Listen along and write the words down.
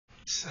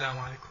السلام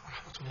عليكم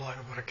ورحمة الله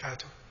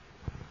وبركاته.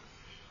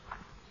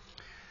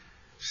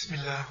 بسم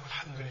الله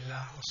والحمد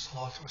لله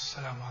والصلاة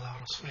والسلام على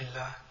رسول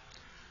الله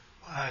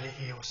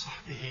وآله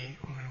وصحبه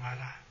ومن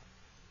والاه.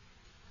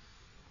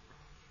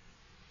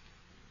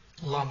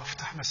 اللهم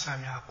افتح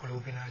مسامع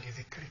قلوبنا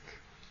لذكرك.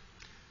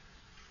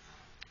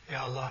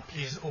 Ya Allah,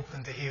 please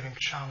open the hearing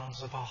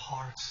channels of our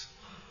hearts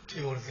to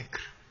your dhikr.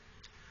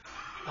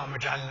 اللهم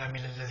اجعلنا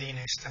من الذين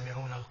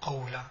يستمعون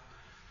القول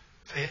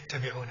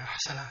فيتبعون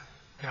أحسنه.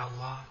 Ya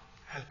Allah,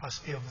 help us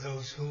be of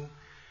those who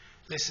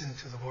listen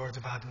to the word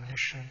of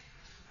admonition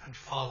and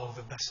follow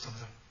the best of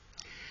them.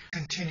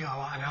 Continue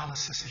our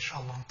analysis,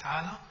 inshallah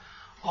ta'ala,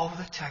 of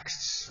the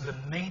texts, the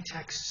main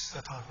texts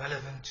that are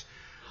relevant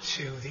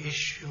to the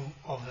issue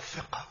of the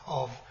fiqh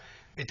of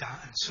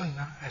bid'ah and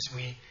sunnah, as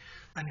we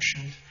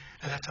mentioned.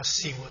 And let us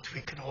see what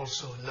we can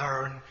also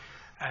learn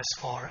as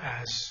far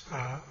as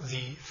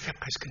the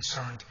fiqh is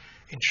concerned,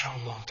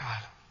 inshallah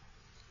ta'ala.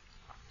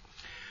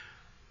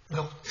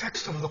 The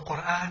text of the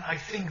Quran, I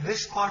think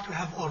this part we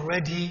have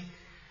already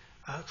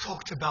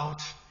talked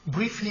about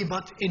briefly,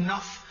 but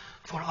enough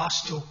for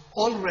us to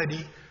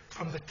already,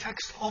 from the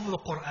text of the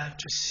Quran,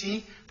 to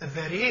see that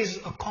there is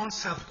a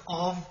concept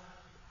of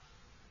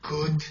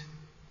good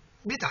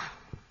bid'ah,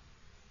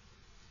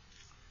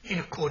 in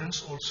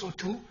accordance also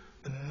to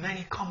the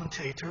many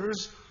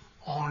commentators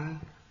on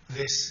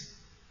this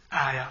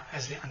ayah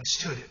as they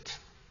understood it.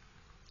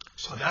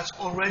 So that's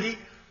already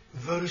a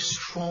very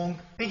strong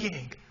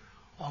beginning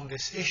on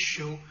this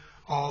issue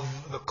of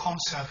the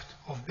concept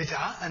of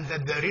bid'ah, and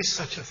that there is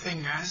such a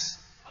thing as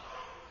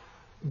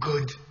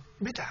good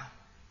bid'ah.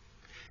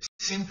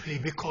 Simply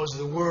because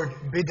the word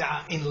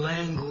bid'ah in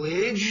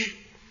language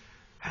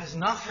has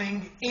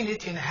nothing in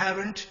it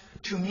inherent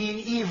to mean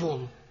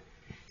evil.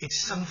 It's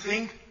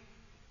something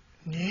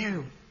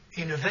new,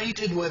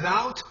 innovated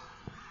without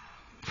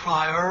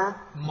prior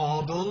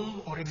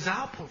model or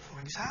example,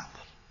 for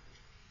example.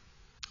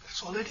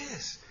 That's all it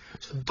is.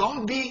 So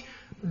don't be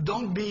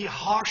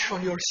harsh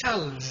on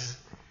yourselves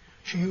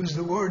to use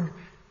the word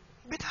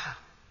bid'ah.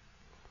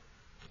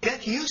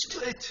 Get used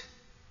to it.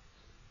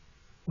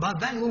 But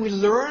then we will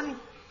learn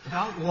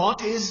about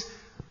what is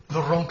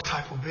the wrong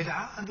type of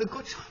bid'ah and the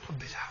good type of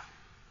bid'ah.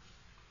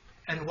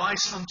 And why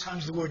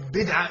sometimes the word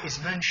bid'ah is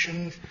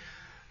mentioned,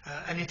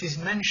 and it is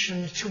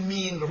mentioned to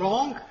mean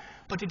wrong,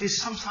 but it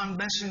is sometimes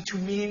mentioned to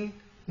mean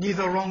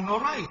neither wrong nor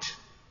right.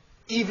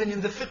 Even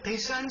in the fiqh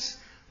sense,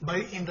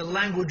 in the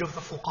language of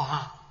the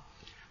fuqaha.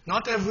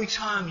 Not every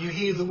time you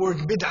hear the word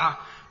bid'ah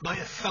by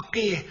a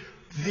faqih,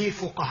 the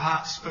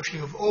fuqaha, especially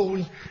of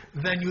old,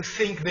 then you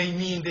think they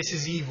mean this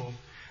is evil.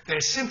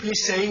 They're simply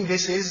saying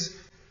this is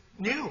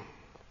new.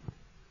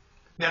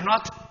 They're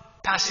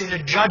not passing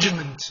a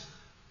judgment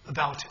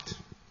about it,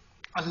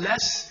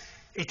 unless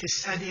it is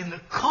said in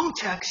the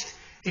context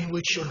in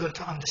which you're going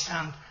to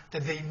understand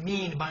that they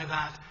mean by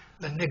that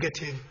the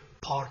negative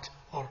part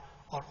or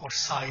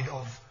side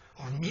of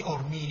or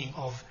meaning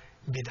of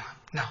bid'ah.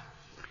 Now,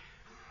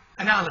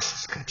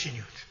 analysis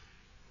continued.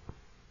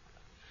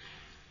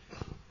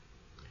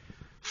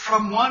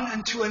 From 1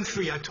 and 2 and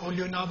 3, I told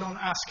you now don't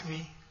ask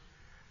me.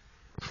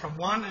 From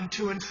 1 and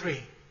 2 and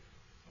 3,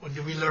 what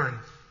do we learn?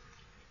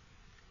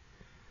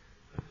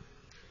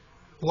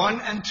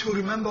 1 and 2,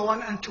 remember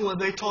 1 and 2 what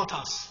they taught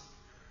us?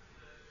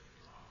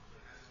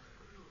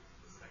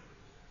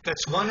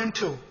 That's 1 and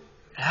 2,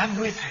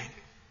 everything.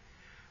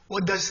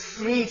 What does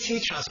 3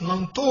 teach us?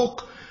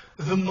 Mantuq,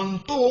 the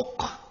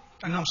mantuq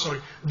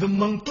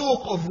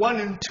of 1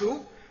 and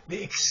 2,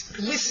 the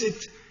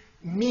explicit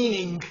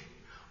meaning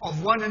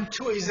of 1 and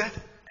 2 is that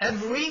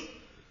every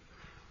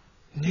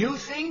new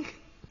thing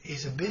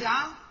is a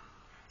bid'ah,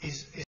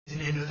 is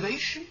an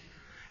innovation,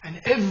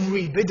 and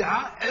every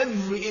bid'ah,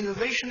 every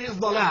innovation is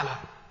dalalah.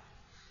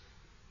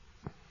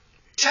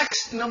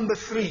 Text number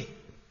 3.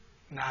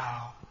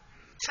 Now,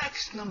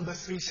 text number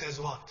 3 says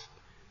what?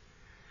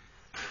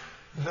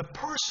 The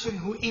person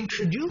who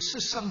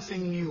introduces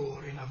something new,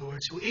 or in other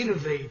words, who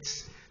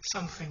innovates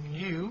something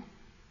new,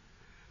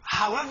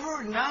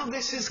 however, now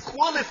this is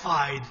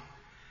qualified.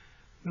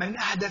 مَنْ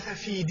أَحْدَثَ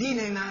فِي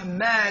دِينِنَا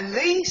مَا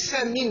لَيْسَ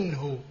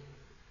مِنْهُ.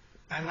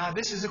 And now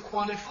this is a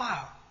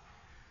qualifier.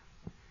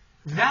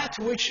 That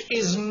which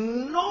is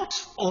not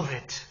of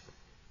it.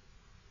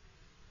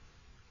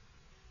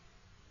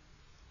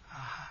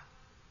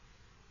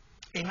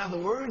 In other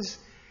words,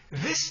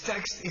 this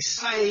text is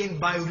saying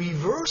by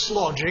reverse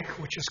logic,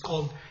 which is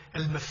called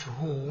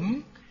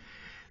al-mafhum,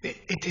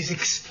 it is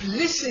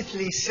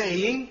explicitly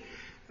saying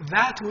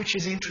that which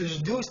is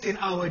introduced in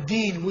our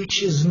deen,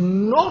 which is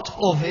not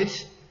of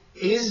it,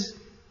 is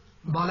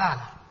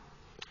dalal.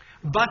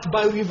 But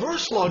by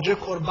reverse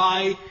logic or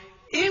by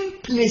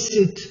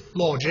implicit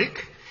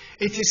logic,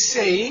 it is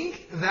saying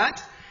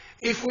that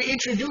if we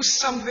introduce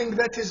something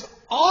that is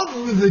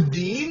of the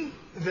deen,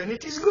 then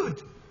it is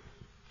good.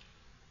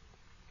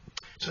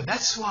 So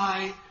that's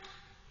why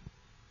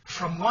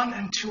from 1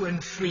 and 2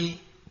 and 3,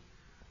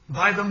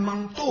 by the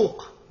mantuq,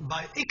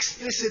 by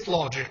explicit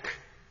logic,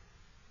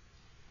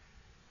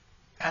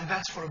 And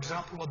that's, for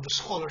example, what the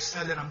scholars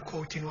said, and I'm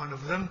quoting one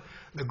of them,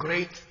 the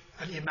great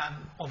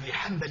Imam of the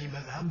Hanbali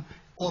madhab.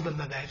 All the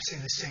madhab say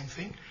the same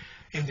thing.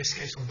 In this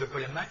case of the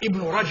ulama,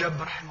 Ibn Rajab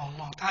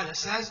rahimahullah ta'ala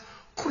says,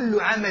 كل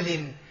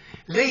عمل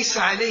ليس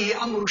عليه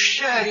أمر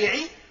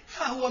الشارع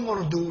فهو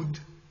مردود.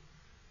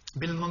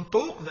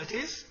 بالمنطوق, that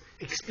is,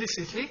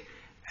 explicitly,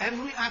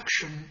 every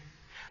action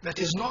that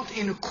is not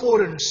in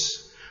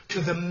accordance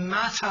to the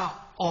matter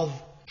of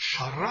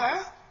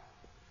shara',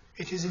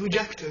 it is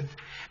rejected.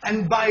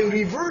 And by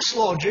reverse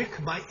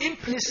logic, by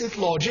implicit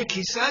logic,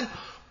 he said,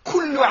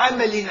 كل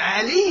عمل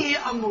عليه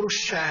أمر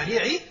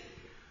الشارع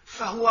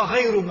فهو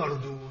غير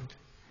مردود.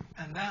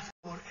 And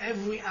therefore,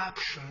 every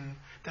action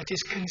that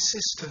is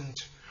consistent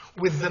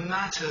with the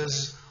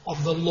matters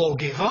of the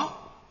lawgiver,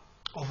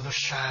 of the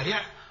shari',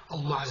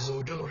 Allah Azza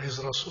wa Jalla or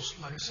His Rasul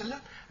Sallallahu Alaihi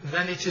Wasallam,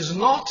 then it is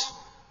not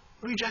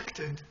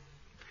rejected.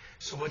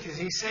 So what is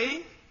he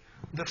saying?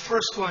 The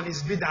first one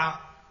is bid'ah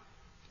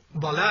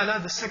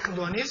dalala, the second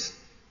one is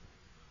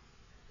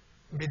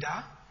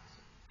bid'ah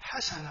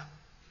hasana.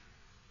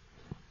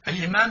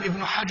 Al-Imam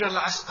Ibn Hajar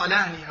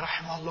al-Asqalani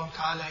rahimahullah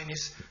ta'ala in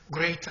his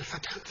great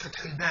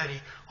Fath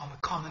al-Bari on the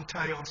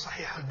commentary on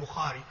Sahih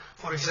al-Bukhari,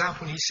 for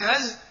example, he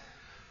says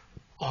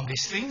on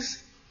these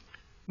things,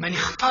 من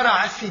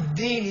اخترع في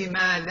الدين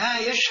ما لا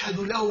يشهد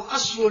له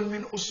أصل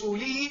من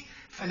أصوله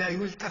فلا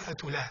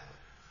يلتفت له.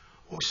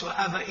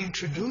 Whosoever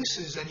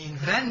introduces and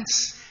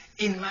invents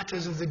in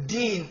matters of the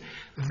deen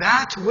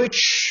that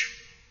which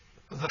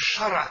the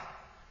shara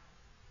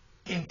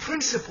in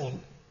principle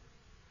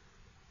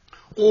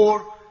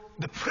or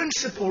the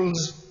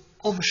principles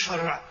of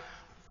shara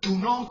do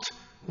not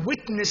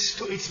witness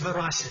to its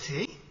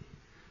veracity,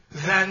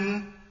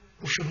 then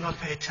we should not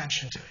pay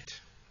attention to it.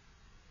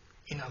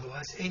 In other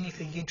words,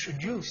 anything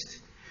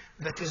introduced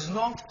that is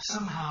not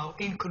somehow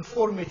in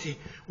conformity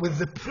with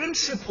the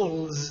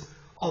principles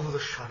of the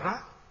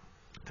shara,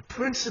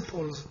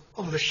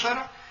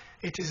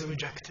 it is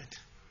rejected.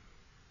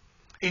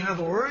 In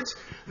other words,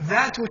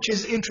 that which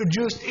is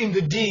introduced in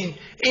the deen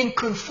in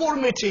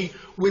conformity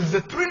with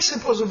the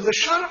principles of the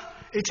shara,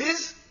 it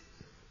is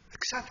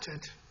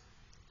accepted.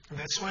 And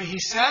that's why he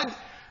said,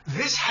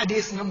 this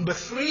hadith number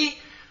 3,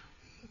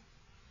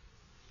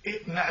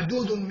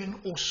 معدود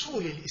من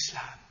أصول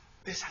الإسلام.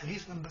 This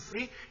hadith number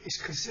 3 is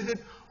considered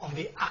of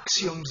the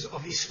axioms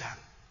of Islam.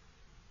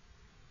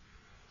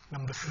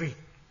 Number 3.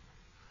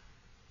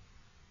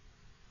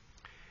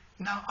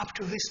 Now, up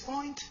to this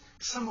point,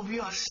 some of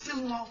you are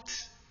still not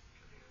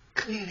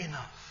clear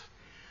enough.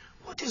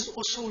 What is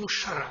usul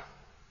al-shara'?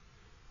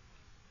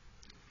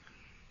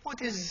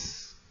 What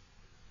is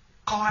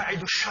qawa'id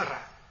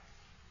al-shara'?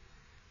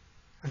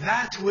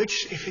 That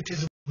which, if it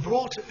is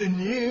brought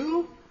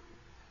anew,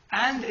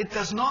 and it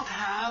does not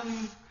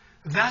have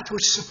that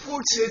which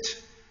supports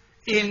it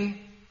in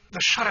the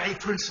shara'i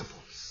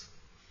principles.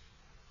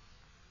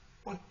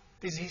 What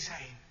is he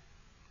saying?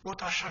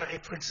 What are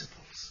shara'i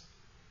principles?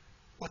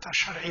 What are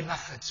shara'i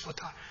methods?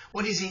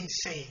 What is he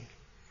saying?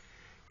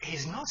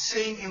 He's not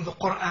saying in the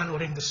Quran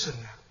or in the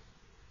Sunnah.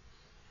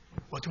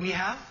 What we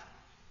have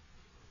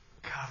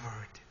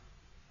covered.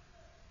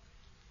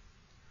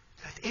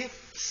 That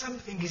if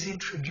something is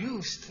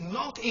introduced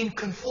not in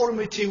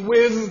conformity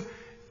with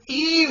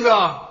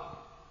either,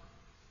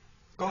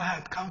 go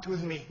ahead, count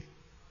with me,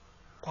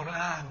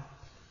 Quran,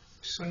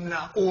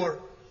 Sunnah, or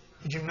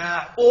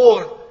Ijma',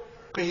 or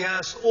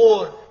Qiyas,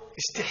 or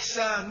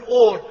Istihsan,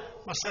 or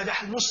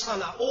Masalih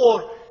al-Mustalah,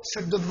 or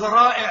Sadd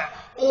al-Dhara'i',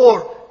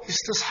 or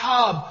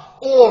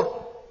Istishab,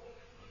 or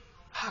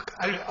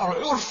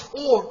Al-Urf,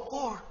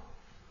 or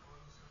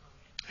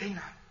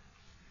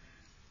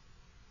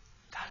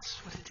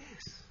that's what it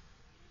is.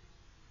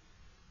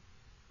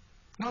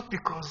 Not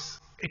because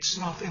it's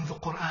not in the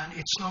Quran,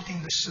 it's not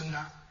in the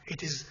Sunnah,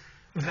 it is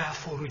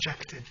therefore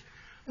rejected.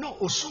 No,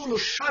 usul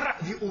al-shara',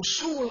 the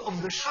usul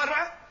of the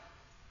shara',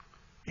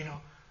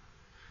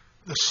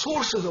 the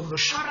sources of the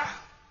shara'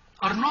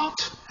 are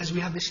not, as we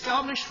have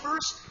established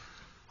first,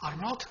 are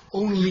not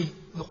only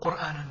the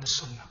Quran and the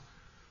Sunnah.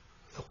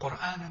 The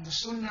Quran and the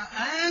Sunnah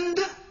and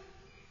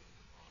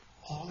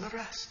all the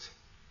rest.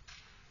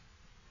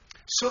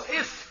 So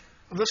if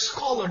the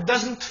scholar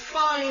doesn't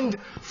find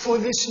for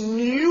this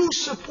new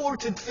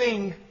supported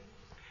thing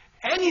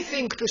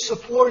anything to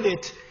support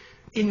it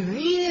in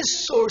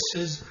these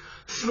sources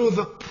through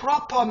the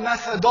proper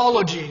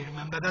methodology,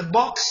 remember that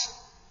box?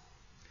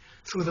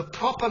 Through the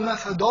proper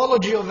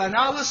methodology of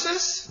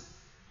analysis,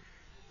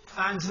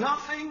 finds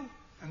nothing,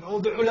 and all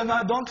the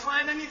ulama don't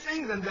find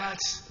anything, then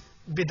that's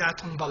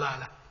bid'atun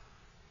dalala.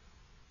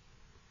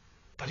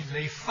 But if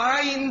they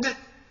find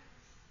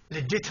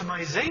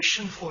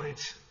legitimization for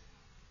it,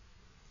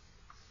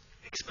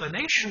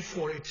 explanation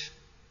for it,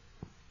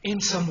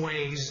 in some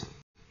ways,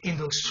 in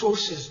those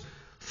sources,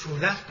 through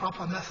that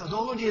proper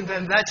methodology,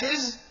 then that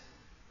is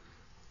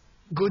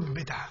good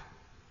bid'ah.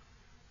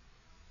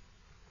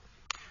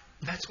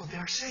 That's what they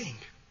are saying.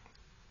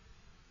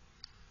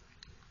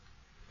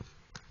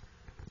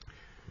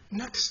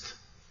 Next,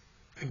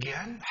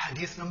 again,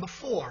 hadith number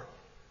 4.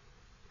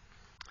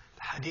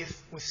 The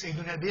hadith with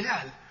Sayyidina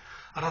Bilal.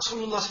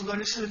 Rasulullah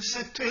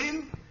said to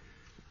him,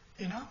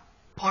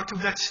 part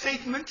of that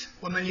statement,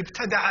 وَمَنْ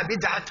ابْتَدَعَ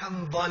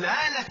بِدْعَةً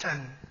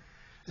ضَلَالَةً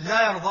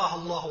لَا يَرْضَاهَا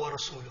اللَّهُ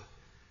وَرَسُولُهُ.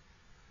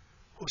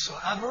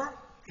 Whosoever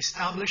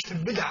established a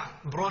bid'ah,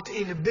 brought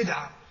in a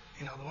bid'ah,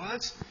 in other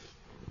words,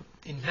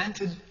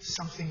 invented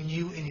something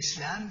new in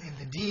Islam, in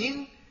the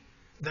deen,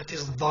 that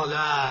is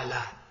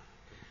dalala,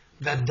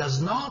 that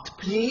does not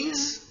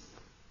please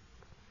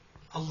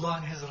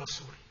Allah and His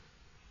Rasul.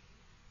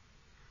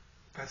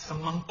 That's the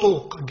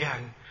mantuq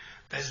again.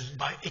 That's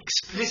by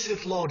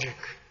explicit logic.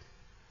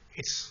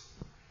 It's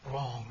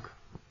wrong.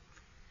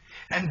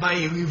 And by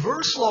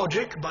reverse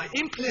logic, by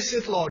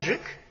implicit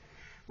logic,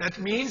 that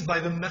means by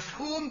the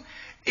mafhum,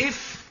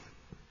 if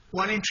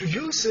one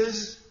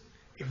introduces,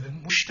 if the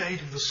mujtahid,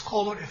 if the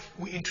scholar, if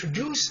we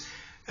introduce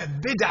a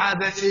bid'ah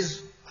that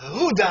is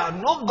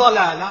huda, not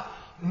dalala,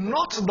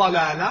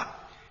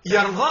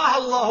 yardaha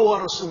Allah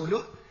wa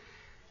rasuluh,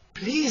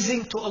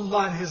 pleasing to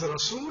Allah and His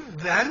Rasul,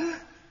 then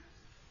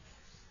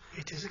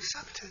it is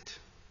accepted.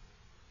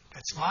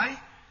 That's why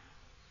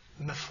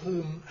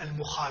mafhum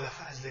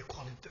al-mukhalafa, as they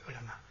call it, the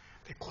ulama.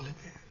 They call it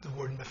the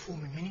word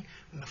mafhum, meaning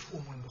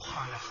mafhum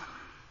al-mukhalafa,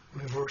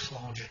 reverse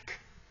logic.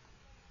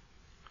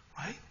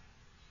 Right?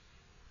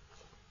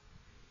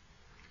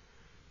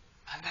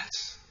 And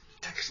that's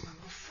text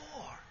number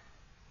 4.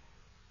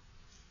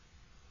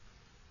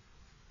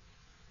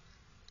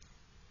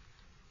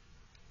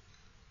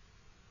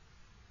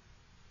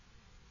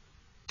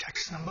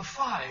 Text number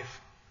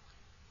 5.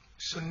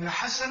 Sunnah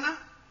Hasana.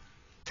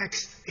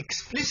 Text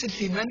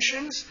explicitly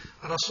mentions,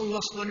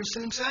 Rasulullah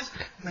says,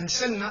 Man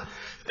Sunnah,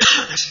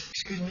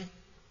 excuse me,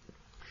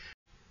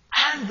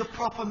 and the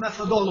proper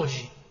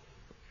methodology.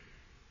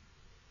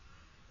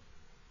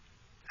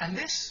 And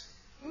this,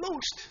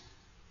 most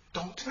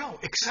don't know,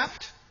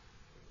 except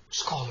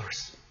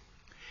scholars.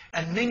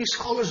 And many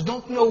scholars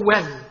don't know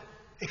well,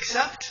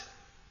 except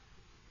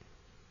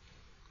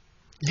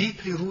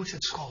deeply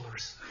rooted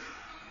scholars.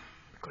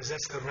 Because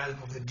that's the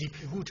realm of the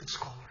deeply rooted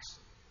scholars.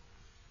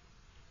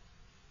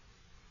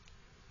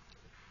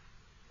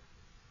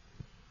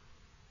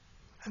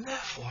 And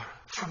therefore,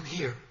 from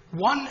here,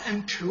 1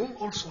 and 2,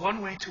 also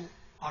one way to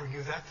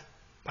argue that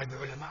by the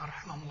ulama,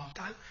 rahimahumullah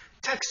ta'ala,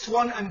 text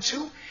 1 and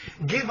 2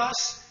 give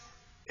us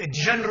a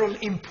general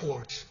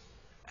import.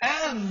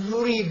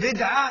 Every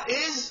bid'ah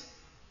is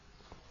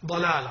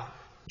dalala,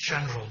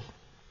 general.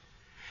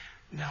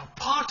 Now,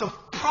 part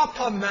of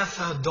proper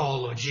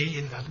methodology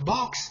in that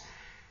box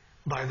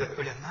by the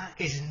ulama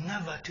is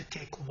never to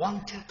take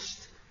one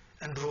text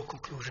and draw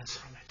conclusions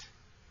from it.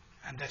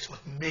 And that's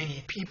what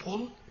many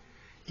people,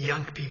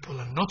 young people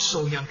and not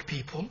so young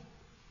people,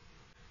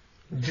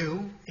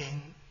 do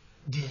in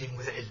dealing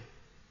with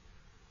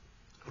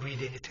ilm.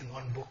 Reading it in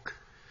one book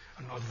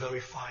and not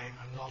verifying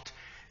and not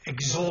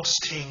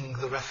exhausting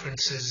the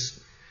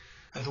references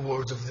and the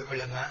words of the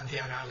ulama and the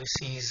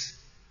analyses,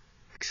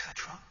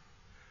 etc.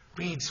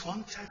 Reads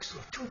one text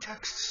or two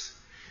texts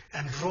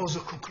and draws a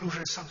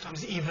conclusion,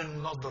 sometimes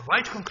even not the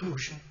right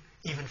conclusion,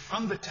 even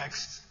from the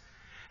text,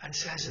 and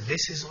says,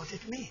 this is what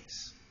it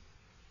means.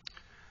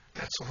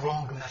 That's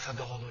wrong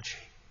methodology.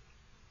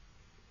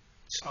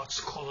 It's not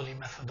scholarly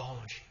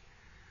methodology.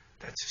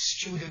 That's a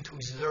student who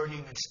is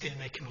learning and still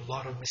making a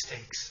lot of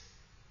mistakes.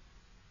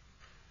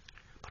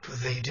 But what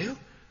they do,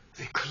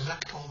 they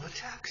collect all the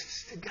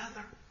texts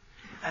together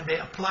and they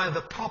apply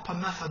the proper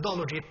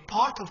methodology.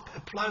 Part of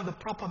applying the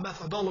proper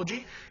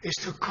methodology is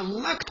to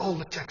collect all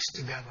the texts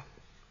together.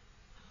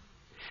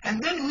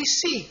 And then we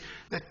see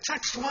that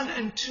text 1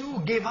 and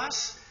 2 give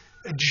us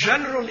a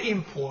general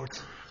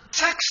import.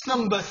 Text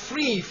number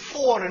 3,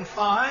 4, and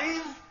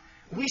 5,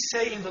 we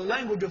say in the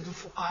language of the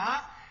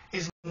fuqaha,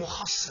 is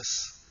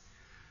mukhassas.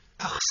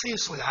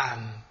 Takhsis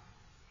al-am.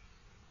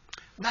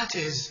 That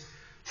is,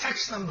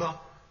 text number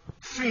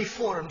 3,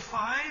 4, and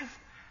 5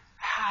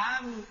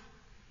 have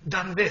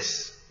done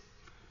this.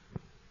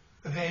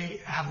 They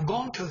have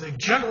gone to the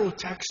general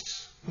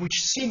texts, which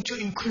seem to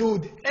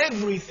include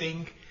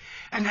everything,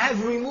 and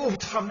have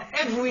removed from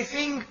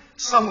everything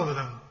some of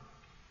them.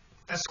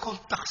 That's called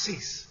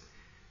takhsis.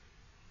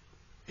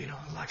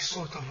 Like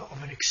sort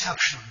of an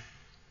exception.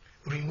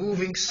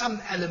 Removing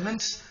some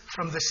elements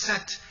from the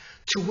set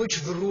to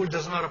which the rule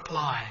does not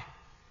apply.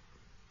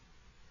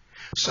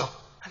 So,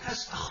 and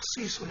that's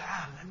takhsis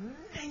al-am. And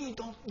many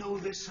don't know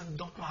this and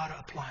don't know how to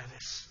apply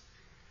this.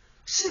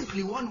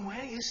 Simply one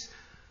way is,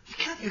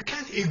 you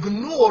can't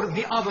ignore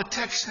the other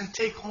text and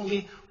take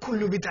only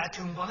kullu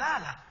bid'atin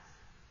dalala.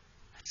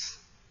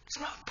 It's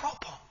not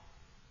proper.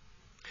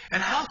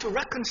 And how to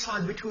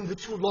reconcile between the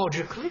two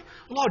logically?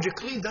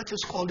 Logically, that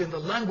is called in the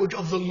language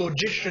of the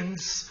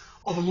logicians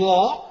of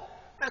law,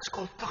 that's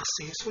called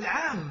takhsis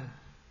al-am.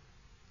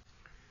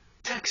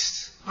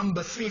 Texts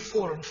number 3,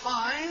 4, and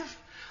 5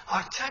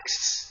 are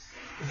texts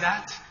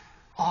that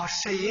are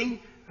saying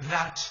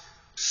that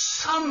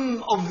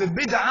some of the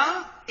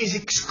bid'ah is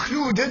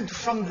excluded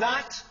from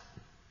that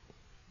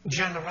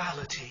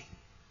generality,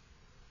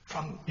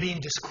 from being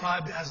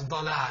described as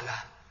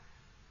dalala.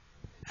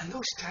 And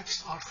those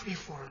texts are 3,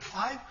 4, and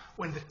 5.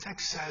 When the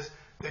text says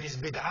there is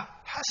bid'ah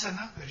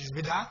hasana, there is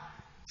bid'ah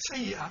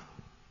sayyi'ah.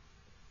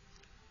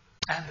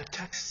 And the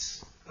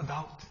texts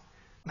about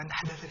من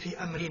حدث في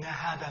أمرنا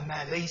هذا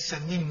ما ليس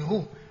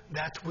منه,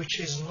 that which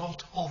is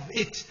not of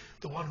it.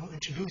 The one who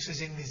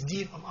introduces in this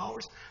deen of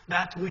ours,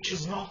 that which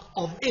is not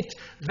of it.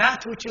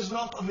 That which is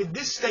not of it.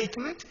 This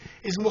statement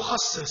is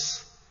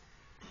mukhassas.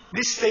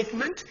 This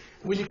statement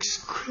will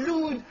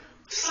exclude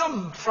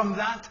some from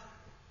that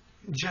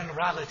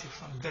generality,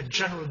 from the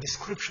general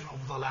description of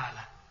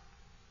dalala.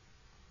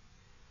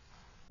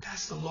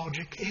 That's the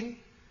logic in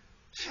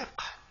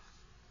fiqh.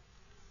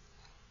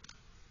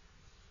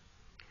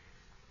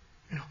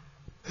 You know,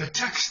 the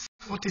text,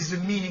 what is the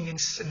meaning in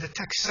the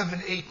text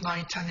 7, 8,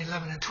 9, 10,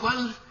 11, and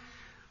 12?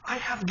 I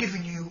have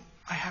given you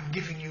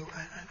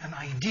an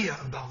idea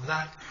about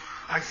that,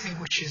 I think,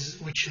 which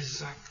is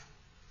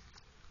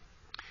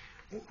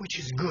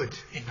good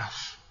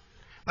enough.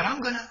 But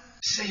I'm going to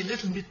say a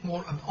little bit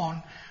more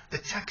on the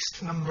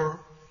text number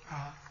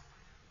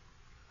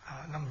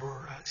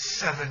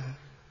 7.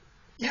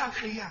 Yeah,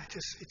 actually, yeah,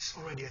 it's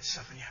already at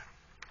 7, yeah.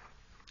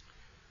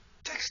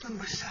 Text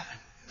number 7.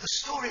 The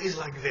story is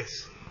like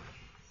this.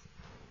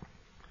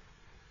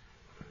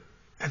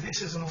 And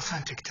this is an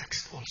authentic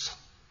text also.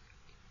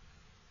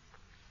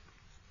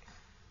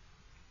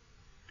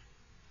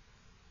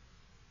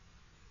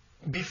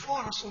 Before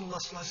Rasulullah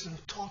ﷺ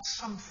taught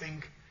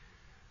something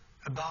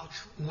about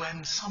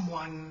when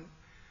someone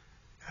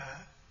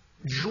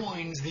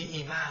joins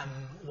the Imam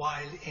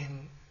while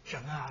in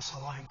Jama'ah,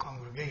 Salah, in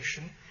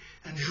congregation,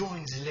 and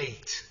joins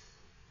late.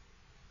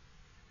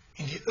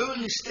 In the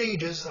early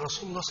stages,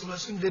 Rasulullah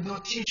ﷺ did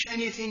not teach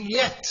anything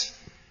yet.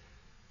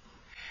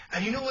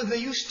 And you know what they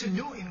used to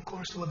do, in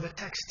course, what the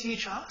text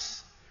teach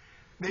us?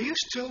 They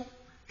used to,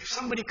 if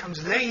somebody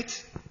comes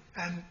late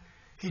and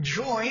he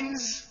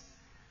joins,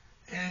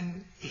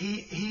 and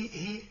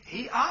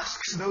he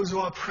asks those who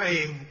are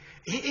praying,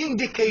 he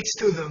indicates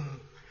to them,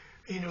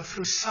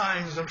 through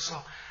signs or so,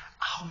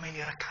 how many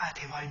rakat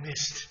have I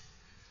missed?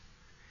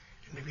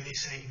 And maybe they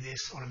say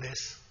this or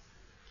this,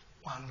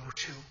 1 or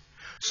 2.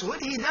 So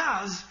what he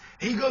does,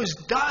 he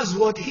does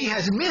what he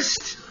has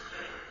missed,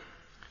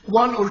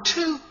 1 or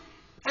 2,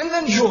 and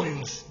then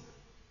joins.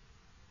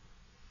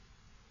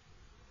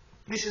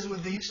 This is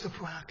what they used to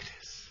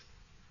practice.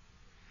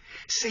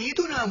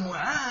 Sayyiduna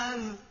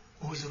Mu'adh,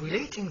 who is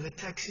relating the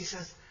text, he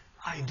says,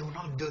 I do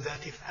not do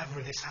that if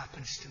ever this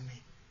happens to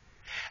me.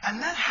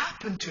 And that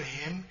happened to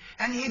him,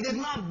 and he did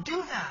not do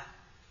that.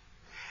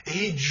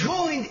 He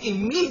joined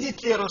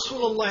immediately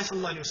Rasulullah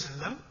sallallahu alaihi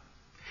wasallam,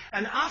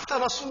 and after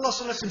Rasulullah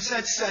sallallahu alaihi wasallam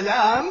said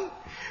salam,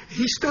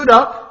 he stood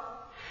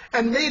up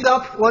and made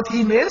up what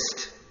he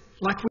missed,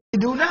 like we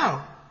do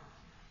now,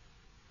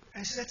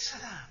 and said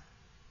salam.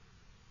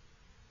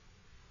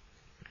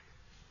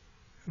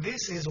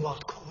 This is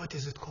what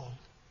is it called?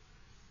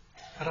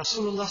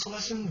 Rasulullah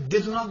ﷺ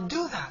did not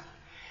do that.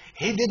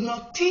 He did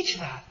not teach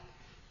that.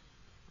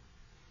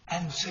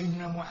 And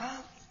Sayyidina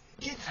Mu'adh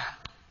did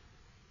that.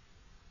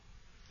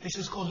 This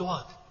is called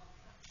what?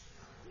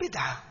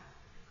 Bid'ah.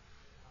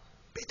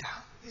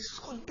 Bid'ah. This is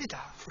called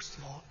bid'ah, first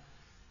of all.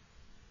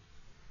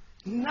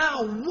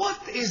 Now,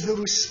 what is the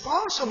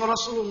response of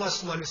Rasulullah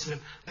ﷺ?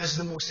 That's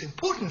the most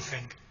important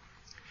thing.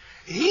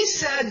 He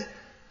said,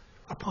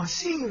 upon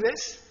seeing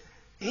this,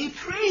 he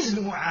praised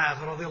Mu'adh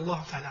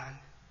radiallahu ta'ala.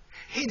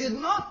 He did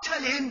not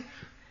tell him,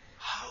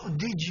 how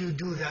did you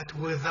do that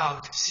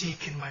without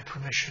seeking my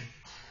permission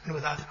and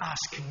without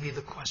asking me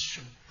the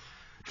question?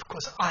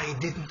 Because I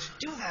didn't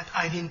do that.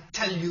 I didn't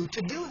tell you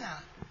to do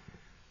that.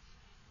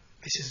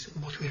 This is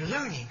what we're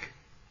learning.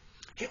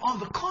 He, on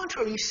the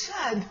contrary,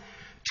 said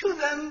to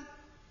them,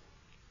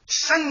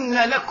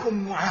 Sanna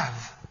lakum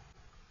Mu'adh.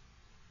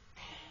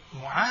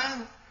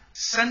 Mu'adh,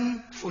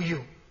 san for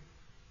you.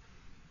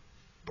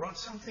 Brought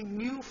something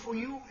new for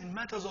you in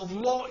matters of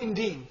law and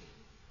deen.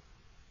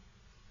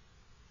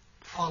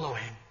 Follow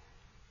him.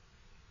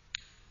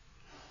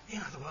 In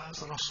other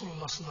words,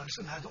 Rasulullah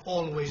ﷺ had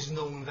always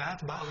known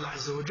that by Allah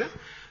Azza wa Jal,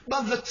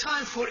 but the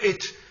time for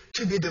it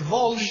to be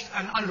divulged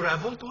and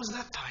unraveled was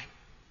that time.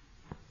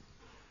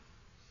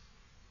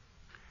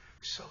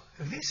 So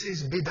this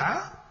is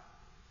bid'ah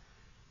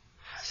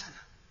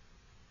hasana.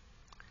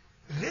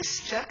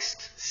 This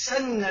text,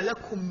 sanna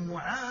lakum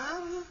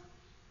Mu'adh,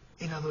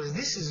 in other words,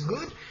 this is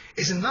good,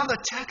 is another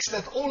text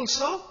that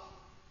also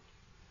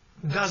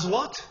does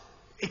what?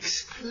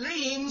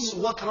 Explains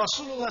what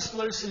Rasulullah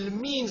ﷺ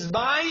means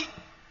by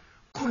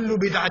كل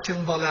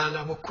بدعة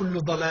ضلالة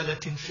وكل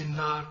ضلالة في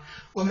النار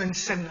ومن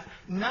سن.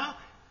 Now,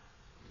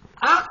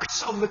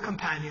 acts of the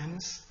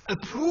companions,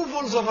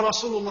 approvals of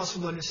Rasulullah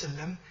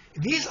ﷺ,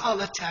 these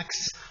other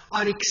texts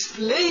are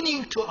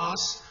explaining to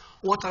us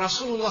what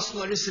Rasulullah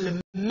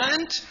ﷺ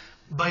meant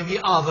by the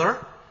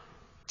other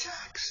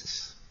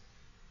texts,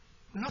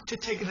 not to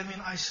take them in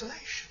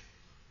isolation.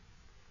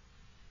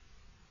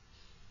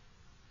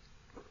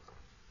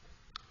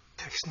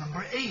 Text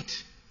number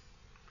 8.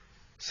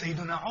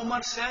 Sayyiduna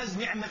Umar says,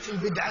 نِعْمَةِ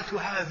الْبِدْعَةُ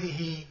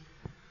هَذِهِ.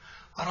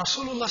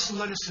 Rasulullah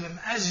sallallahu alayhi wa sallam,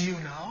 as you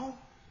know,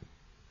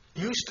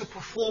 used to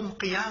perform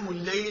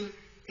Qiyamul Layl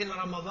in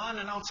Ramadan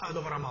and outside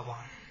of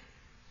Ramadan.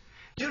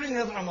 During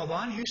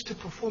Ramadan, he used to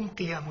perform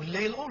Qiyamul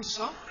Layl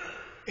also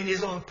in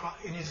his own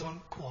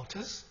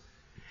quarters.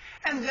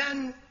 And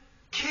then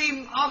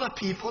came other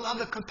people,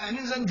 other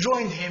companions, and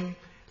joined him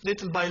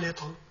little by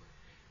little.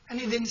 And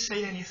he didn't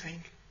say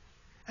anything.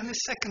 And the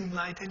second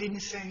night, he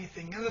didn't say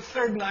anything. And the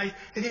third night,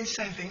 he didn't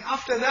say anything.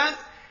 After that,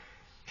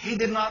 he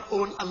did not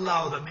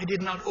allow them. He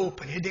did not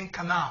open. He didn't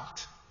come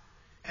out.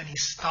 And he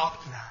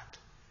stopped that.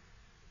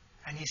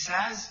 And he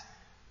says,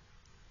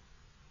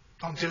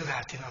 don't do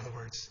that, in other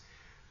words.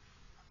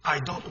 I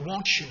don't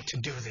want you to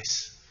do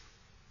this.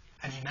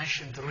 And he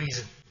mentioned the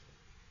reason.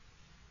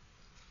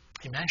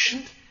 He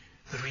mentioned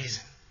the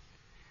reason.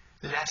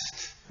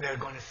 Lest they're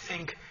going to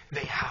think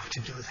they have to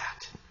do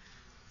that.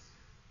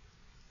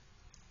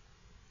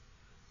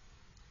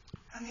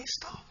 And he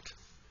stopped.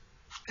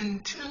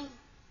 Until,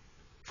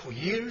 for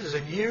years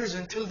and years,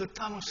 until the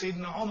time of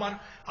Sayyidina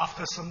Umar,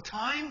 after some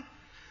time,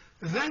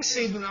 then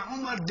Sayyidina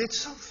Umar did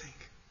something.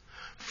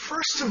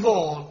 First of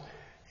all,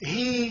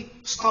 he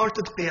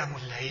started Qiyamul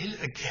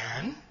Layl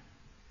again,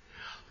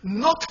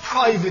 not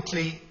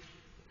privately,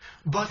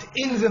 but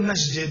in the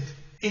masjid,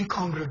 in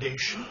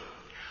congregation,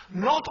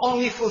 not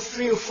only for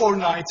 3 or 4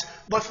 nights,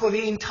 but for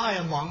the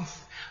entire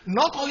month,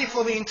 not only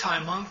for the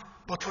entire month,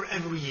 but for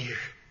every year.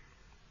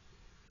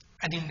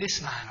 And in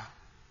this manner,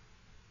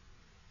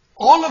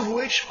 all of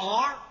which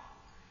are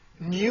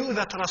new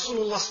that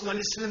Rasulullah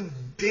ﷺ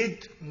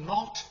did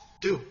not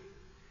do.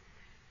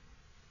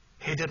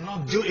 He did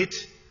not do it.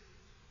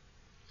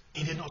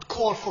 He did not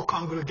call for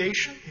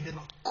congregation. He did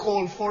not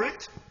call for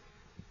it.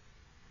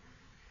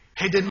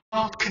 He did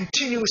not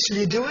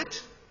continuously do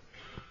it.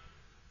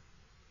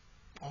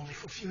 Only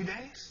for a few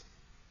days.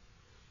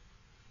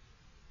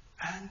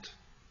 And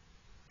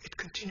it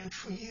continued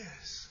for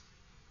years.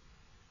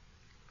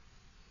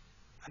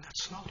 And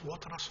that's not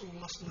what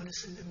Rasulullah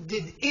ﷺ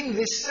did. In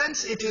this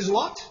sense, it is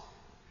what?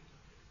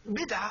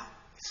 Bid'ah.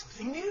 It's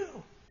something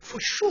new. For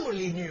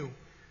surely new.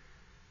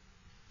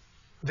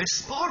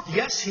 This part,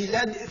 yes, he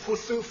led for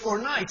 3 or 4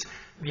 nights.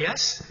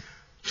 Yes,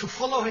 to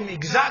follow him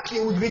exactly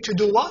would be to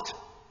do what?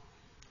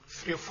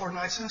 3 or 4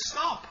 nights and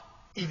stop.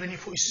 Even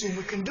if we assume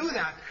we can do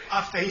that.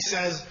 After he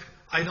says,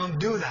 I don't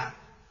do that.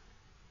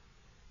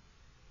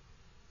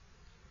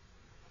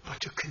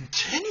 But to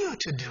continue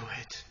to do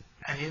it,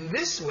 and in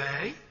this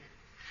way,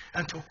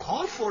 and to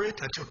call for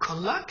it, and to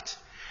collect,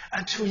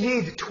 and to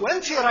lead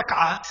 20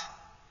 rak'at,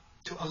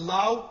 to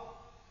allow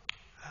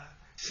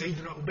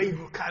Sayyidina Ubay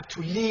ibn Ka'b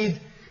to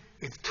lead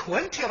with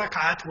 20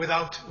 rak'at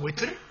without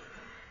witr,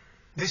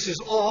 this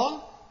is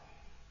all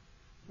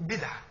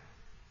bid'ah.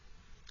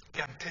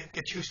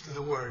 Get used to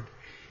the word.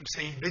 I'm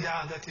saying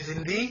bid'ah that is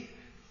in the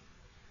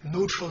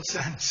neutral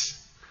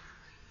sense.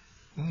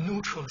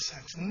 Neutral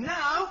sense.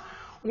 Now,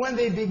 when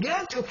they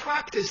began to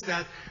practice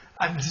that,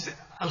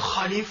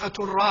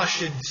 Al-Khalifatul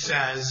Rashid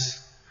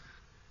says,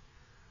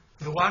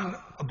 the one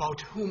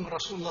about whom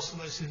Rasulullah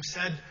ﷺ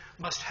said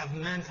must have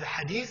meant the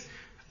hadith,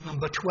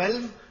 number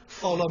 12,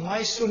 follow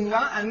my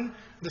sunnah and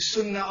the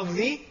sunnah of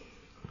the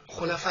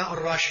Khulafa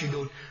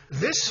al-Rashidun.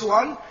 This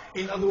one,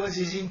 in other words,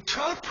 is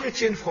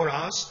interpreting for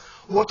us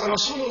what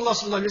Rasulullah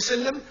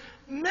ﷺ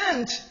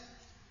meant.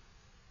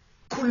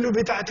 كُلُّ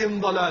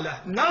بِدْعَةٍ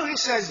ضَلَالَةٍ. Now he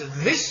says,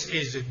 this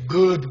is a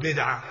good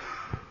bid'ah.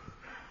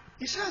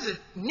 He says it,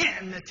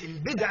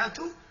 نِعْمَةِ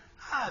الْبِدْعَةُ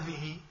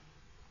هَذِهِ.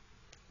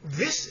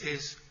 This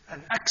is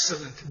an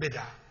excellent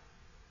bid'ah.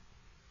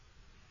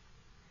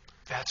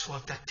 That's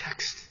what that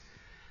text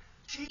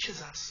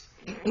teaches us.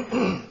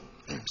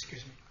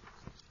 Excuse me.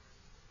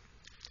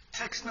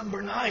 Text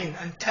number 9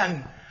 and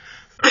 10.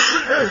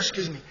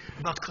 Excuse me.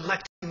 About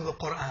collecting the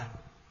Quran.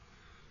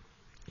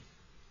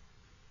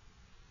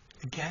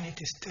 Again, it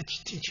is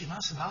teaching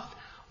us about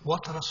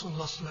what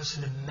Rasulullah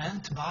ﷺ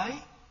meant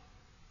by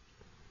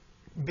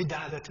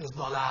bid'ah that is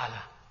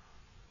dalala.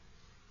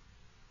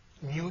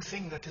 New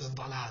thing that is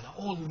dalala.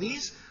 All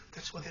these,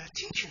 that's what they are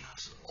teaching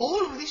us.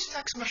 All of these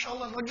texts,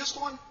 mashallah, not just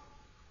one.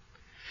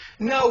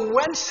 Now,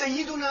 when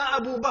Sayyiduna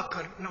Abu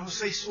Bakr,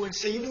 when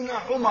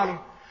Sayyiduna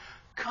Umar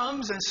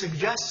comes and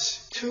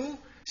suggests to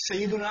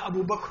Sayyiduna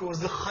Abu Bakr was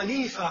the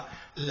Khalifa,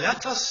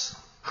 let us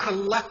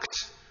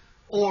collect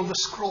all the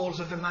scrolls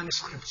of the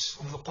manuscripts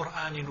of the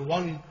Quran in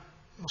one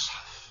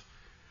mushaf.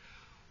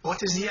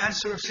 What is the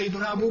answer of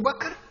Sayyiduna Abu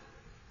Bakr?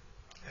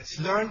 Let's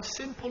learn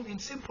in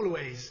simple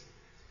ways.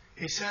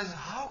 He says,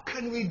 how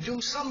can we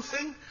do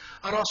something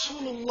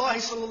Rasulullah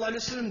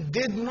ﷺ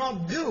did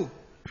not do?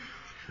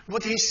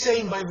 What he's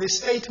saying by this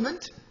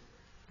statement,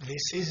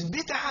 this is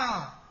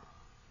bid'ah.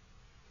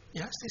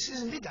 Yes, this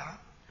is bid'ah.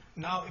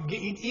 Now,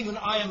 even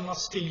I am not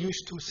still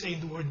used to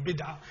saying the word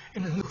bid'ah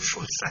in a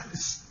neutral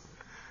sense.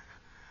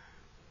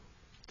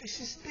 This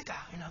is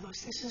bid'ah. In other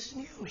words, this is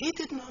new. He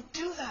did not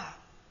do that.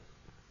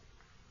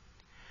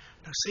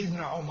 Now,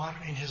 Sayyidina Umar,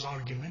 in his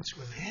arguments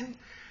with him,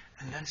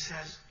 and then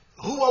says,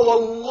 Huwa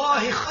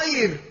wallahi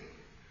khair.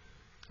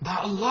 By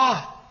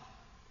Allah,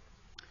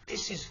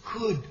 this is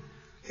good.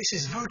 This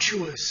is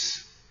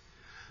virtuous.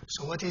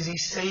 So what is he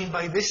saying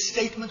by this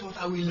statement? What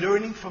are we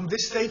learning from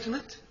this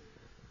statement?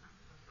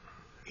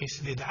 It's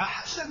bid'ah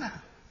hasana.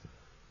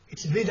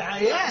 It's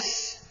bid'ah,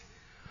 yes.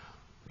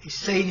 He's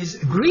saying, he's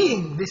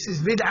agreeing, this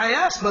is bid'ah,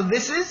 yes, but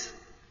this is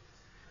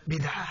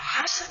bid'ah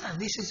hasana.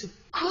 This is a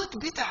good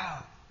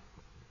bid'ah.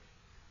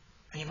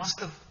 And he must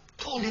have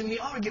told him the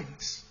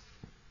arguments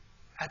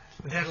at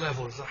their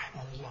levels,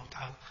 rahimahullah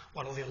ta'ala,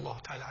 wa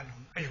radiyallahu ta'ala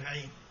anhum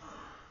ajma'een.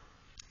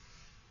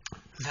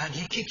 Then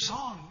he keeps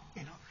on,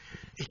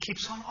 he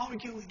keeps on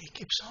arguing, he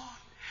keeps on.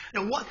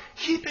 Now what,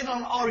 keeping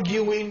on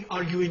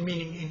arguing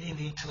meaning in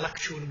the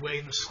intellectual way,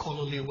 in a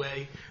scholarly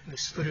way, in a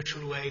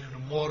spiritual way, in a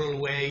moral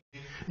way,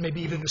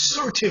 maybe even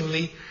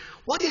assertively,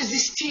 what is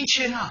this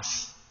teaching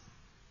us?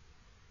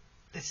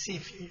 Let's see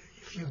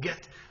if you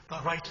get the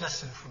right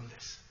lesson from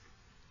this.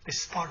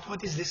 This part,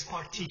 what is this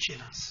part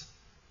teaching us?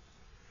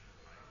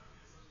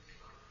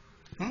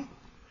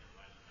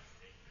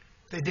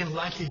 They didn't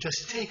lightly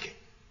just take it.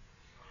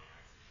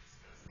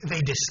 They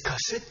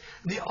discuss it,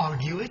 they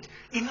argue it.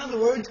 In other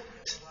words,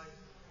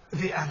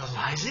 they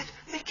analyze it,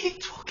 they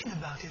keep talking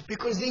about it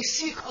because they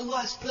seek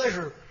Allah's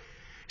pleasure.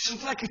 It's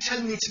not like you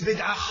tell me it's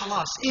bid'ah,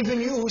 khalas.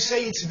 Even you who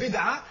say it's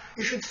bid'ah,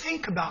 you should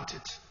think about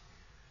it.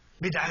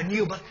 Bid'ah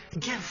new, but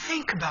again,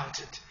 think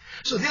about it.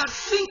 So they are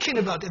thinking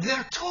about it, they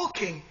are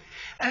talking.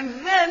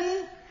 And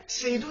then,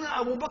 Sayyiduna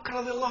Abu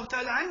Bakr radiallahu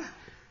ta'ala anh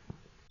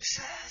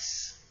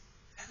says,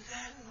 and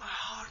then my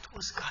heart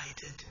was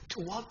guided to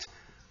what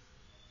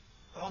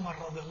Umar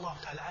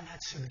radiallahu ta'ala anh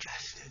had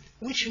suggested.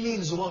 Which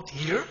means what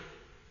here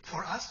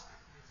for us?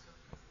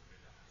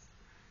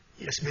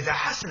 Yes, bid'ah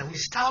hasana, we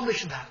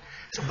established that.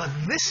 So, but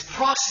this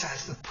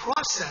process, the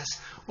process,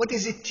 what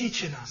is it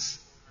teaching us?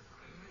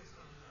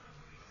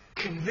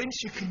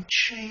 Convince you can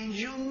change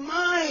your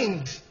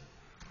mind.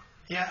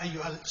 Ya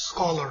ayyuha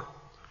scholar,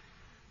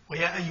 wa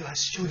ya ayyuha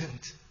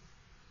student,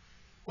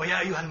 wa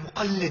ya ayyuha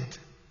muqallid,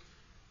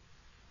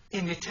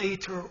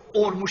 imitator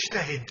or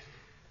mujtahid.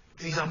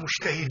 These are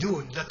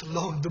mujtahidun, let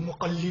alone the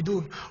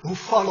muqallidun who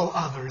follow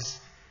others.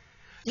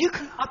 You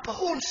can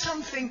uphold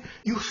something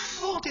you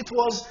thought it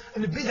was a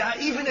bid'ah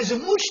even as a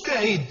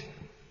mujtahid.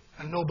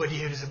 And nobody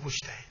here is a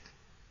mujtahid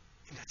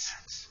in that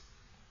sense.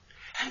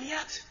 And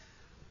yet,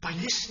 by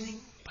listening,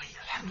 by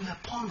alhamdulillah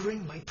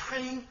pondering, by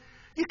praying,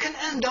 you can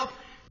end up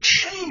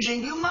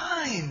changing your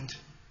mind.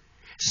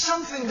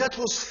 Something that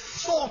was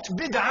thought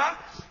bid'ah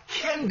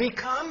can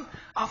become,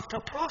 after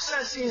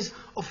processes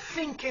of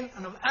thinking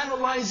and of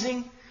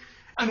analyzing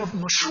and of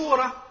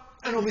mashura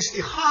and of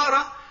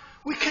istikhara,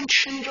 we can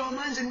change our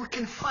minds and we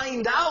can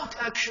find out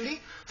actually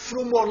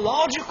through more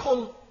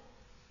logical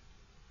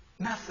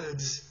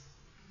methods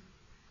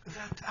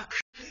that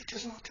actually it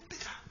is not a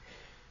bid'ah.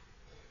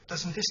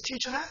 Doesn't this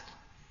teach that?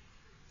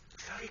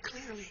 Very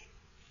clearly.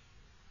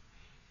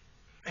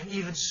 And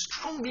even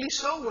strongly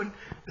so when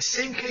the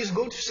same case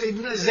goes to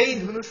Sayyidina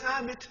Zayd ibn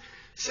Thabit,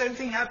 same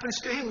thing happens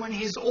to him when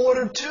he's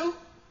ordered to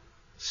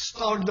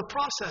start the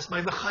process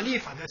by the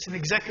Khalifa. That's an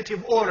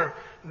executive order.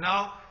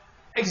 Now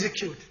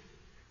execute.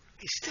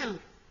 He's still,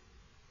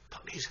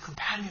 his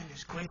companion,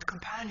 his great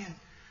companion,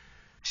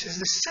 says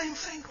the same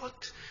thing,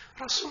 but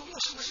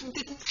Rasulullah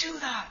didn't do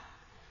that.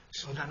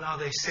 So now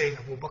they say,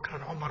 Abu Bakr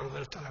and Umar,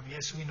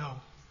 yes, we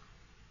know.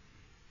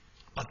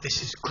 But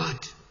this is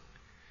good.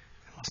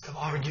 They must have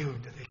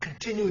argued. They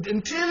continued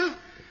until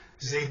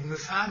Zayd ibn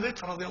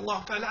Thabit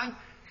radiallahu ta'ala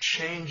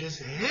changes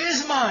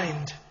his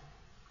mind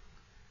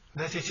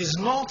that it is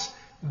not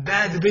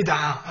bad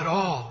bid'ah at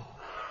all.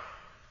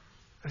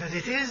 That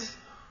it is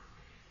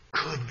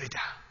good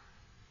bid'ah.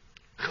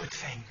 Good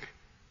thing.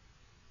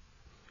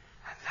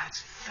 And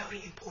that's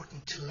very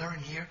important to learn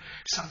here,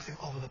 something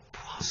of the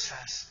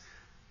process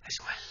as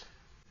well.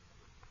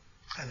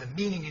 And the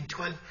meaning in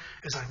 12,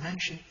 as I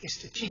mentioned, is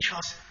to teach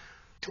us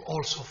to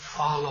also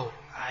follow.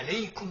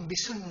 Alaykum bi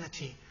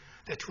sunnati.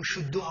 That we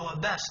should do our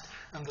best,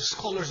 and the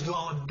scholars do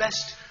our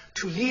best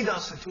to lead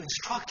us and to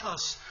instruct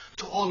us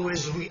to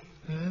always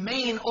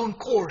remain on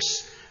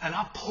course and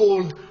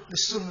uphold the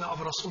sunnah of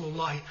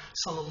Rasulullah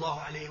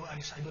sallallahu alayhi wa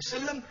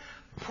sallam,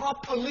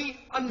 properly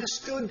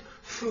understood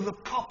through the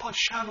proper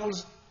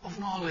channels of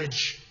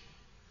knowledge,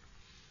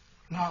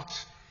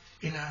 not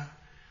in a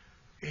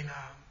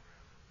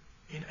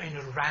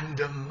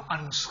random,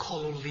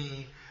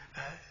 unscholarly,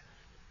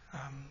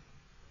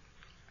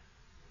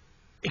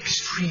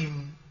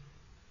 extreme,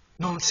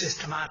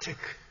 non-systematic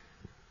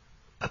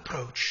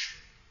approach.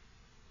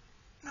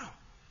 No.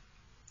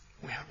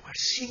 We're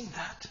seeing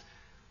that.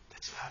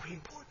 That's very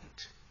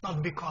important.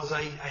 Not because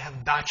I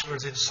have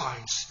bachelor's in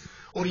science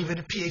or even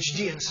a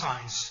PhD in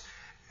science.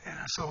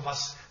 And some of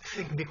us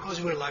think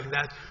because we're like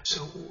that,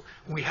 so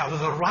we have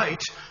the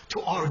right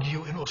to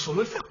argue in usul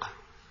al-fiqh.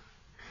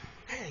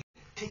 Hey,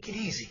 take it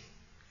easy.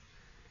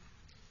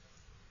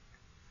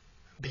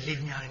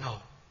 Believe me, I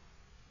know.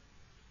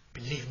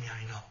 Believe me,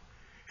 I know.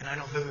 And I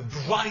know very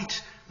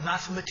bright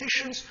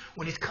mathematicians,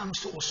 when it comes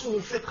to usul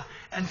al-fiqh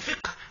and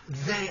fiqh,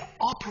 they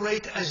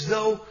operate as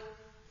though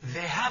they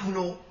have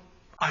no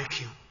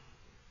IQ.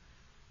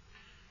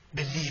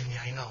 Believe me,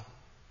 I know.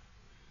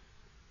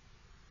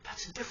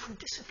 That's a different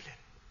discipline.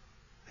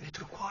 And it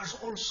requires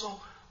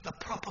also the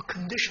proper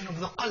condition of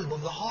the qalb,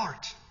 of the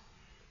heart,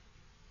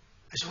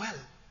 as well.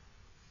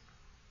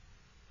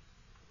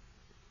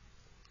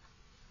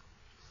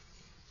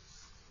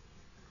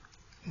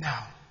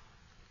 Now,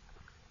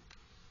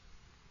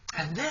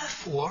 and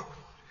therefore,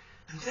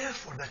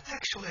 the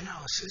textual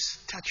analysis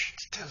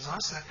tells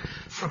us that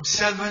from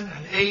 7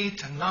 and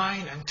 8 and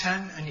 9 and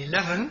 10 and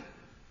 11,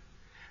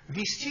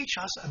 these teach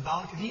us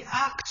about the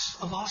acts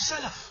of our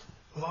salaf,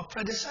 of our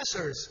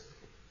predecessors.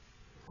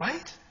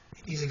 Right?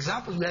 In these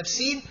examples we have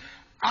seen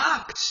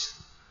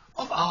acts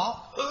of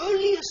our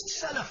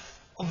earliest salaf,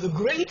 of the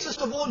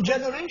greatest of all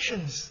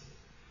generations,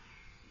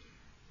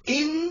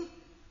 in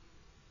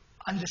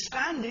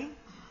understanding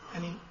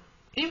and in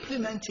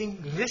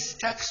implementing this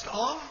text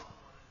of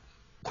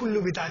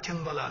كل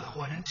بدعة ضلالة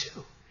 1 and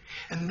 2.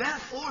 And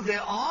therefore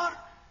there are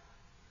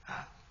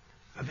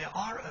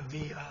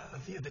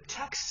the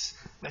texts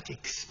that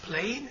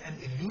explain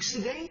and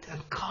elucidate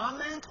and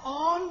comment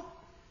on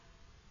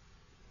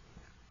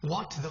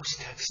what those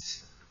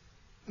texts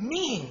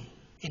mean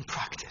in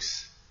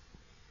practice.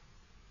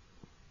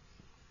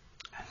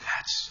 And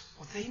that's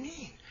what they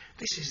mean.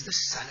 This is the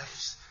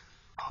Salafs,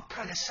 our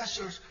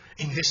predecessors,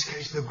 in this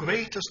case the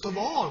greatest of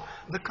all,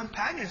 the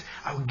companions.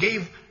 I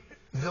gave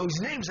those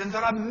names, and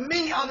there are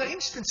many other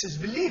instances,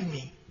 believe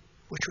me,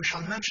 which we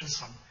shall mention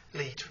some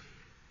later.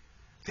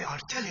 They are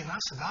telling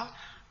us about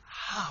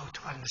how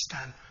to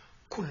understand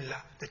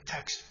the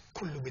text,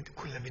 كل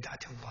بدعة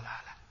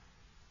ضلالة.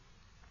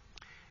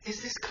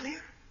 Is this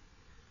clear?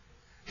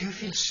 Do you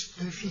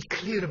feel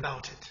clear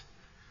about it?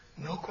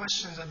 No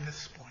questions at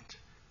this point.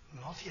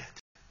 Not yet.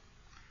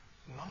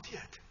 Not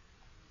yet.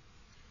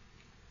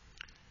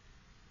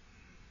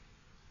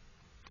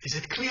 Is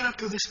it clear up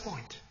to this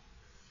point?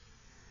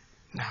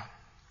 Now,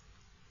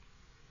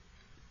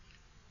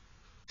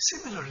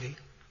 similarly,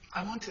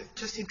 I want to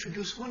just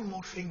introduce one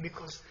more thing,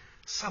 because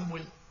some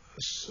will,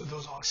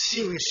 those are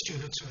serious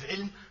students of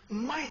ilm,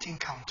 might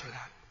encounter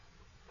that.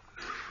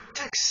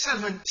 Text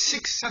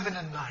 6, 7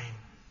 and 9.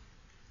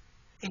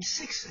 In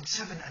 6 and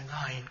 7 and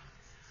 9,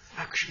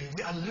 actually,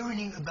 we are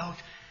learning about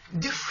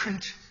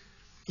different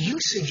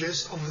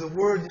usages of the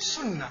word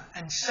sunnah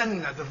and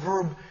sanna, the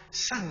verb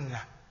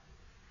sanna.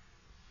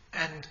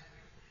 And,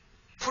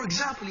 for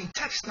example, in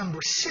text number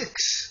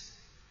 6,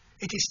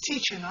 it is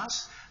teaching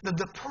us that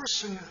the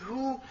person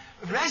who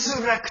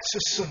resurrects a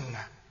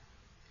sunnah,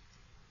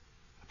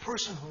 a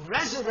person who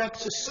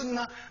resurrects a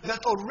sunnah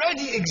that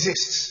already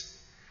exists,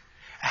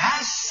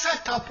 has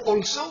set up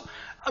also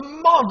a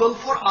model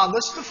for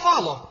others to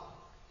follow,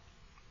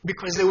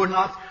 because they were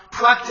not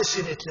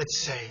practicing it, let's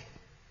say.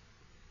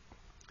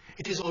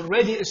 It is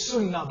already a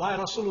sunnah by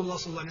Rasulullah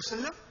sallallahu alaihi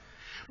wasallam,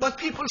 but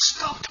people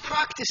stopped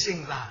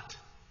practicing that.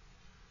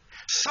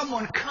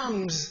 Someone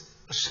comes,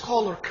 a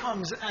scholar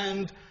comes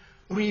and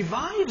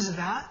revives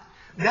that.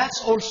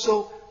 That's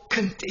also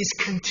is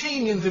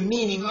contained in the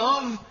meaning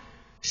of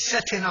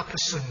setting up a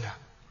sunnah,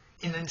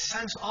 in the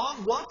sense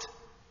of what?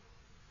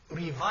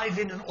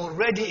 Reviving an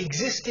already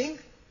existing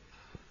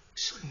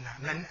sunnah.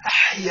 Man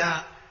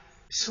ahya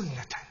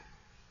sunnatan.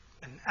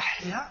 Man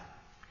ahya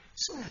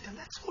sunnatan.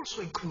 That's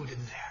also included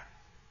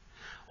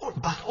there.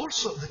 But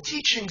also the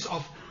teachings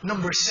of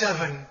number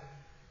 7,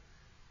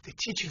 the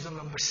teachings of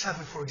number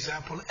 7, for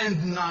example,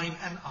 and 9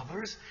 and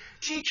others,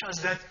 teach us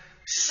that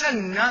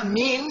sunnah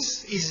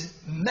is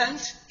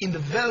meant in the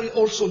very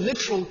also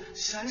literal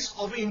sense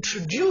of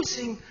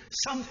introducing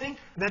something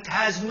that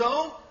has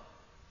no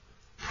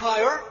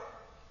prior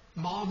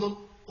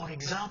model or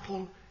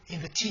example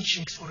in the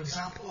teachings, for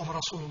example, of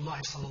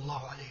Rasulullah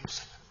sallallahu alayhi wa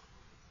sallam.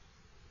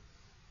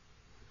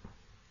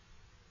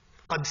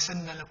 قد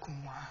سن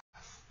لكم معاذ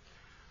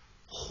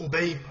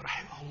خبيب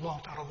رحمه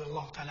الله رضي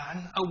الله تعالى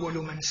عنه أول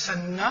من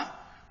سن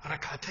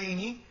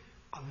ركعتين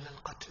قبل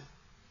القتل.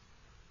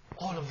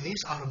 All of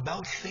these are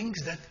about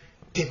things that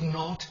did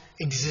not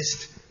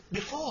exist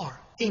before,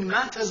 in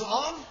matters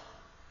of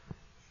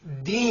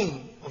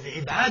deen, of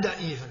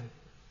ibadah even.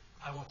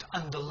 I want to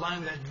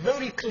underline that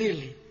very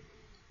clearly,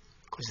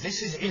 because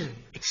this is ilm,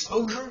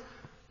 exposure,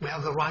 we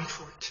have the right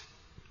for it.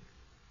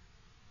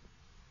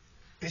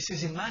 This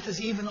is in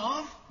matters even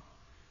of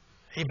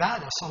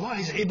ibadah. Salah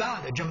is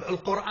ibadah. Jam'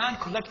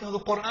 al-Quran, collecting the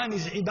Quran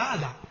is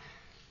ibadah.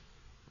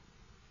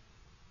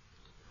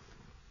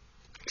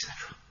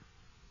 Etc.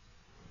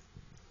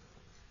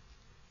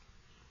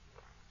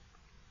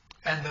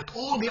 And that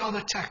all the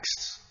other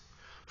texts,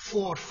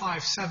 4,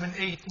 5, 7,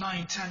 8,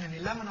 9, 10, and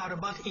 11 are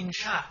about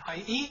insha,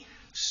 i.e.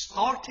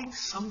 starting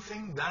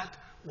something that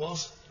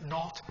was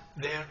not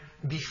there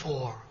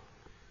before.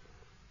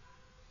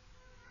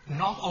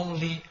 Not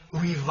only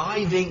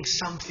reviving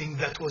something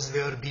that was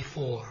there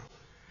before,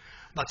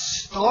 but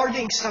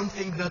starting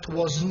something that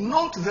was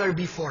not there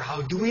before.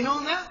 How do we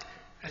know that?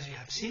 As you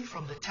have seen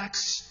from the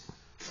texts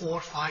 4,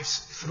 5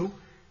 through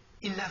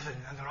 11,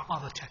 and there are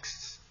other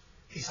texts.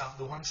 These are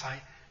the ones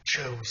I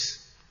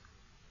chose,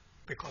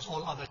 because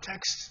all other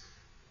texts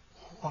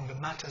on the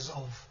matters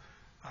of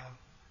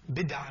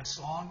bid'ah and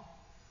so on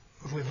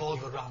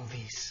revolve around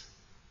these.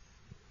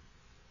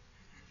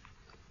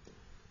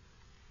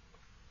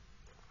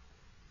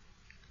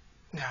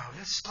 Now,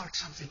 let's start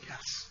something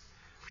else,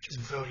 which is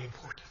very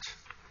important.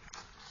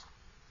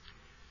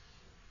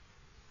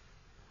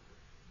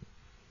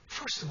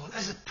 First of all,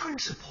 as a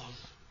principle,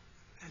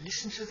 and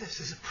listen to this,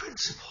 as a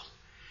principle,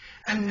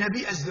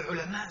 النبي, as the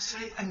ulama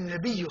say,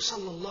 النبي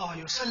صلى الله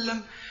عليه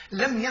وسلم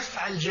لم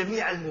يفعل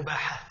جميع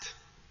المباحات.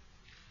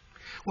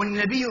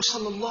 والنبي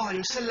صلى الله عليه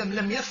وسلم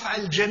لم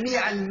يفعل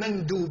جميع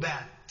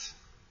المندوبات.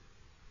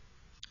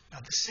 Now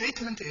the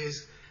statement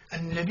is,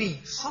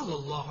 النبي صلى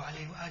الله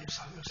عليه وآله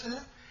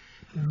وسلم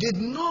did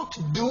not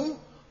do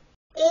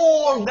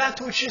all that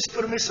which is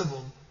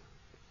permissible.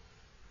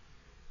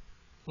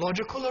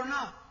 Logical or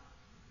not?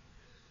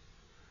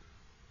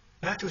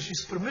 That which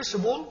is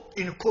permissible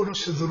in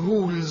accordance to the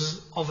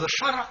rules of the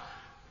Shara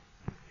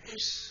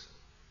is,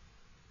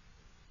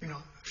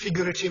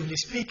 figuratively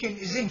speaking,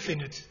 is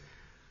infinite.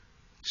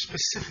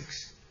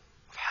 Specifics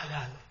of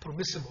halal, of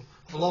permissible,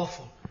 of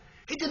lawful.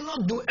 He did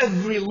not do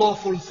every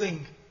lawful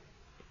thing.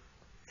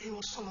 He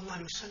was, sallallahu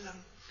alayhi wasallam,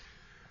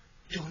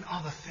 doing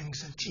other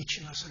things and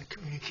teaching us and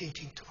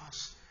communicating to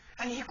us.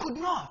 And he could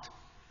not,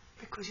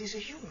 because he's a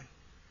human.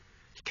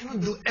 He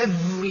cannot do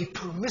every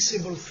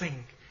permissible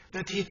thing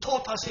that he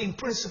taught us in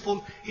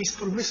principle is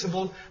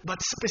permissible,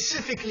 but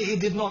specifically he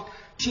did not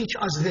teach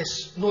us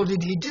this, nor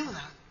did he do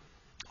that.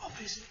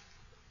 Obviously.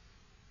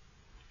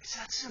 It's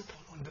that simple.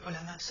 When the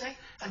ulama say,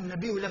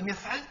 النبي لم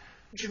يفعل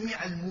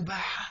جميع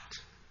المباحات.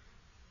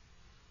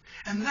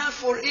 And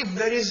therefore, if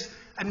there is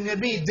a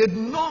Nabi did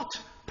not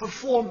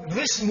perform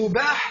this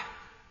mubah,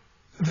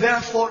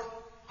 therefore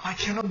I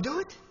cannot do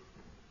it.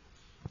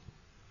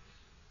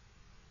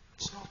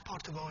 It's not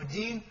part of our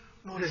deen,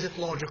 nor is it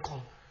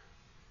logical.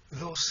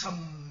 Though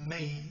some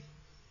may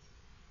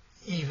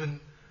even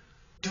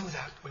do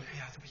that,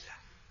 وَالْعِيَاذُ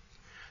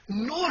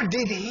بِاللَّهِ. Nor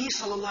did he,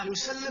 sallallahu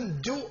alayhi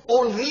wasallam, do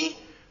all the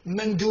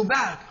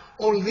mandubat,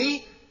 all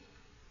the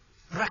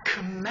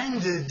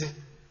recommended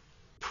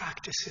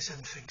practices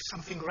and things,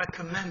 something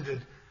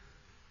recommended.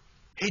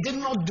 He did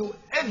not do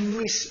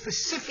every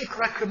specific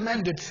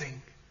recommended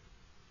thing.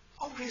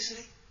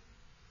 Obviously.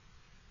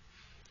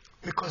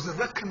 Because the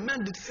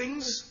recommended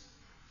things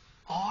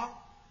are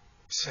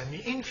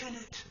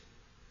semi-infinite.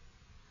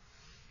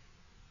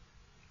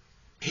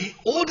 He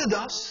ordered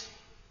us,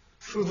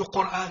 through the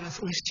Quran and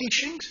through his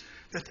teachings,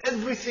 that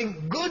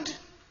everything good,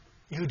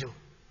 you do.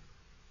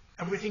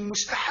 Everything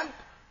mustahab,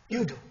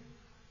 you do.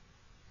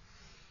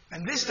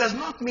 And this does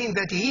not mean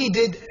that he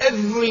did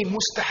every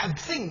mustahab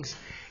things.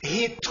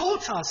 He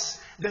taught us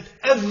that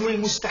every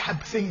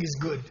mustahab thing is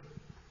good.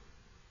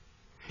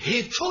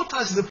 He taught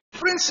us the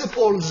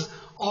principles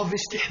of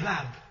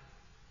istihbab,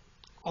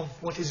 of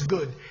what is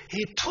good.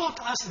 He taught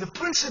us the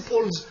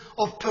principles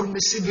of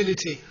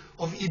permissibility,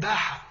 of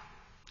ibaha.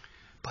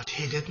 But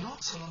he did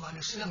not, sallallahu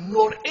alayhi wasallam,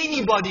 nor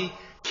anybody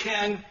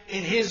can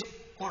in his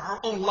or her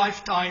own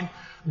lifetime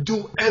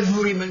do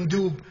every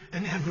mandub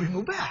and every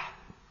mubah.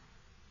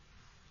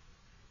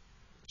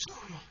 It's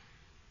normal.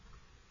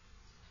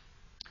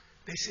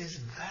 This is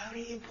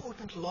very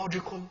important,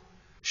 logical,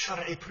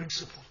 shari'i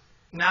principle,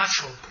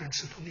 natural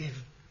principle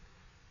even.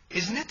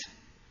 Isn't it?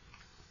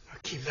 Now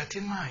keep that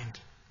in mind.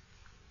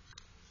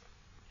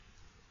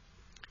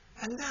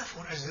 And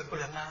therefore, as the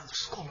ulama, the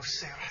scholars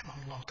say,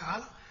 rahimahullah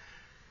ta'ala,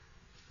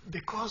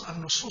 because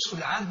النصوص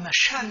العامة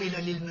شاملة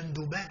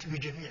للمندوبات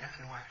بجميع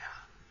أنواعها.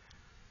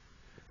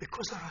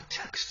 Because there are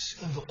texts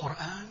in the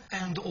Quran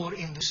and or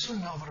in the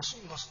Sunnah of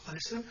Rasulullah sallallahu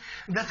alaihi wasallam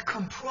that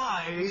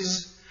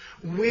comprise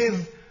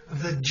with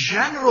the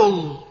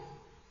general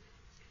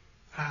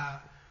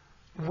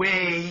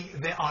way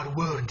they are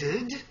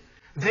worded,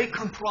 they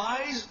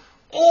comprise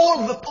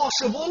all the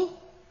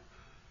possible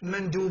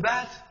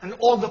mandubat and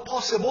all the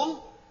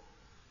possible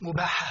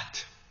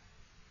mubahat.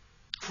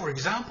 For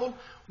example,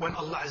 when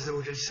Allah Azza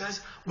wa Jal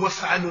says,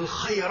 وَافْعَلُوا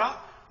الْخَيْرَ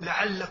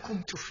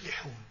لَعَلَّكُمْ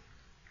تُفْلِحُونَ.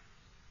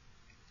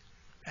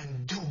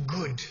 And do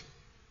good,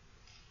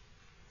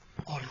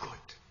 all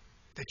good,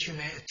 that you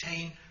may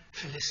attain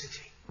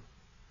felicity.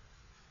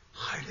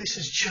 Khayr, this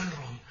is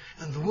general.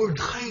 And the word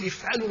khayr,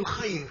 if'alul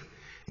khayr,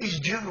 is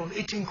general.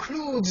 It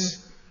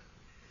includes,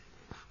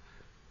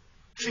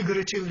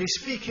 figuratively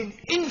speaking,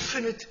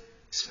 infinite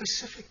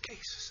specific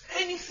cases.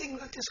 Anything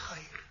that is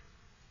khayr.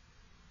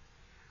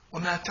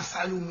 وَمَا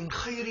تَفْعَلُوا مِنْ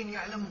خَيْرٍ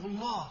يَعْلَمُهُ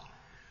اللَّهُ.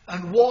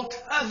 And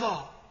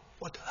whatever,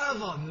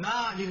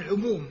 مَا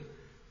لِلْعُمُومِ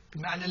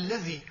بمعنى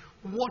الذي,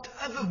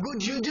 whatever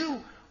good you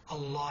do,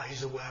 Allah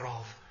is aware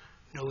of,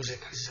 knows it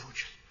Azza wa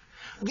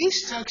Jal.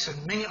 These texts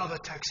and many other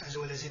texts, as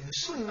well as in the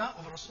Sunnah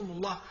of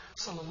Rasulullah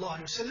sallallahu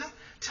alaihi wasallam,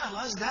 tell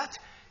us that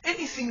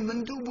anything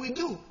mandub we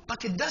do,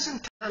 but it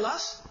doesn't tell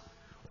us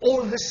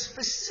all the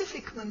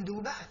specific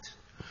mandubat.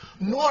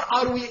 Nor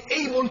are we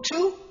able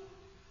to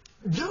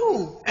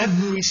do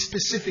every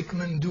specific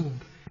mandub,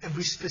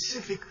 every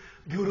specific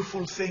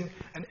beautiful thing,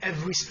 and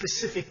every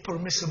specific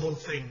permissible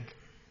thing.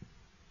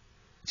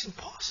 It's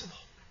impossible.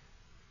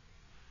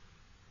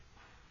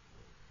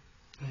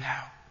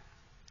 Now,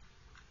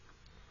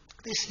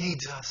 this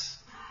leads us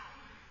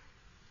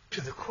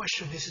to the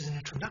question, this is an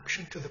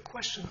introduction to the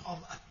question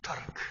of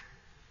at-tark.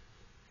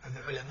 And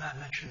the ulama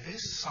mention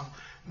this,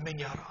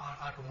 many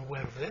are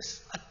unaware of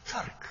this.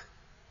 At-tark.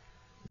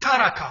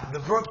 Taraka, the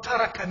verb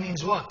taraka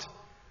means what?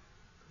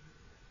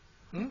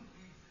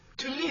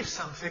 To leave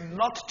something,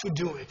 not to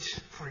do it,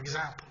 for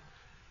example.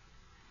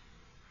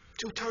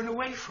 To turn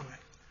away from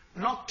it,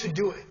 not to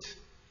do it,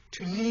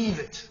 to leave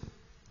it.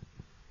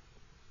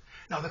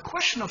 Now the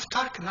question of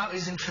tark now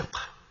is in fiqh.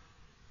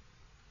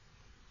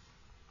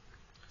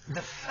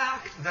 The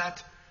fact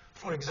that,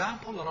 for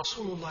example,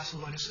 Rasulullah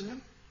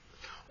ﷺ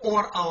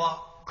or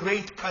our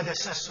great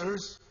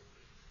predecessors,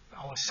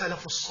 our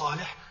Salaf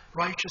al-Salih,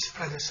 righteous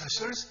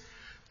predecessors,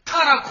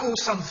 taraku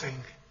something,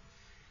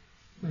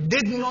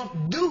 did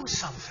not do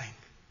something.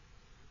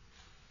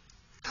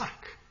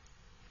 Tark.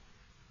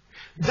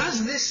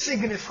 Does this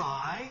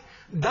signify,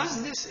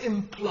 does this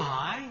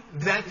imply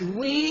that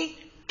we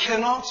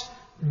cannot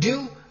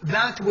do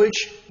that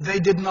which they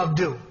did not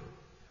do?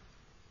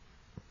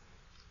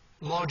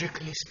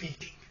 Logically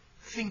speaking,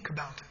 think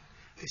about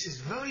it. This is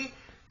a very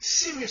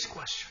serious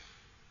question.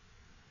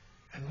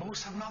 And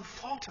most have not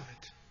thought of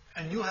it.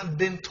 And you have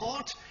been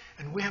taught,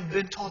 and we have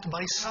been taught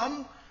by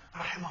some,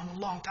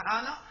 rahimahumullah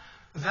ta'ala,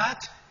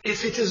 that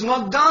if it is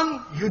not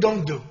done, you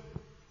don't do.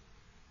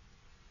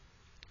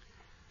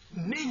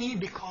 Many,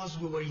 because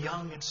we were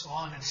young and so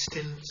on, and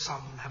still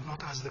some have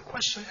not asked the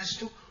question as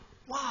to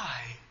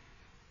why,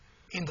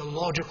 in the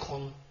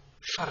logical,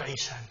 Shari'i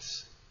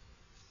sense.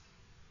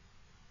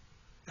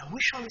 Now we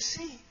shall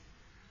see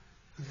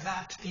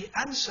that the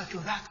answer to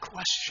that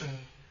question,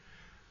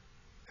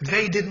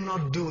 they did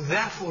not do,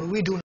 therefore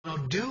we do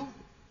not do,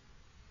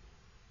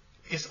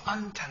 is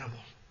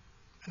untenable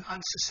and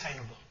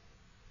unsustainable.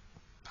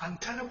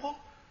 Untenable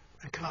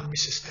and cannot be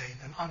sustained,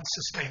 and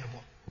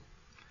unsustainable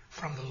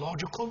from the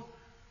logical,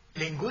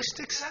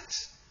 linguistic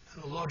sense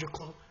and the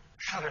logical,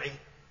 Shari'i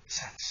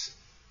sense.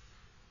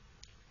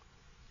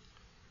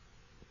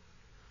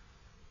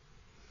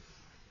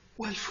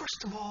 Well,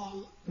 first of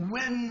all,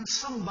 when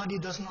somebody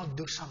does not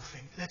do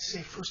something, let's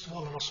say first of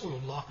all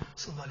Rasulullah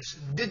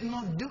did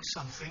not do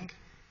something,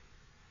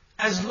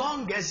 as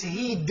long as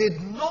he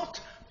did not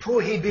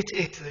prohibit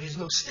it. There is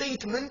no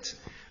statement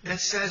that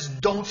says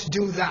don't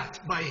do that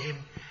by him.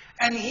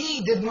 And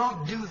he did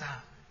not do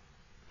that.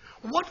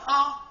 What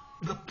are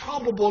the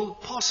probable,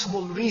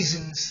 possible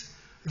reasons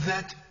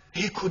that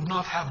he could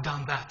not have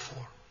done that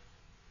for?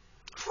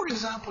 For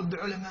example, the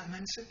ulama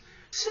mentioned,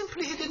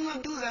 simply he did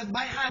not do that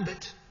by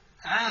habit.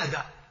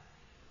 Ada.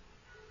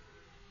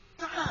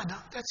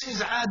 That's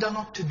his ada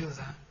not to do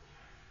that.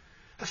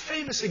 A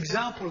famous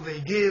example they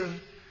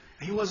give,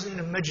 he was in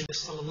a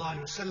majlis sallallahu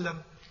alayhi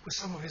wasallam with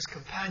some of his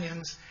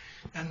companions,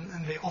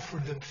 and they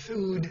offered them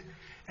food,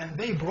 and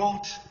they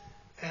brought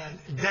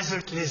a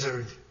desert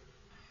lizard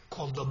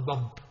called the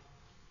dab,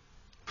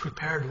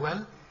 prepared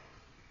well,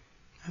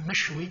 a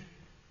mishwi,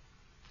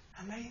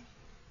 and they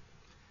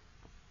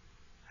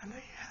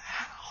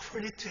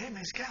offered it to him,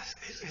 his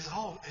guests, his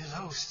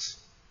hosts.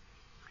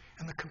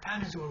 And the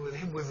companions who were with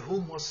him, of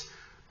whom was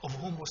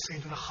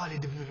Sayyidina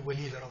Khalid ibn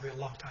al-Walid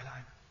radiallahu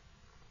ta'ala.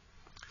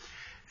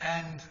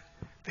 And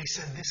they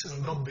said, this is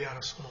Rabb ya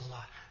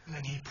Rasulullah. And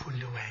then he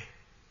pulled away.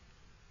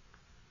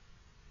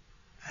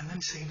 And then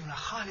Sayyidina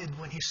Khalid,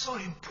 when he saw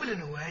him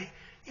pulling away,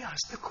 he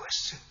asked the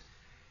question,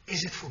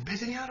 is it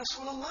forbidden ya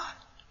Rasulullah?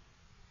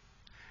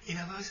 In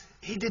other words,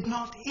 he did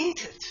not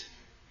eat it.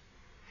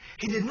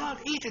 He did not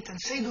eat it. And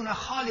Sayyidina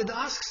Khalid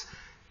asks,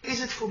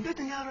 is it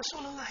forbidden ya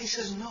Rasulullah? He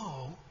says,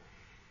 no.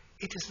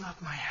 It is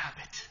not my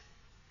habit.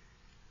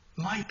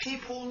 My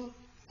people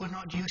were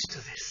not used to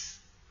this.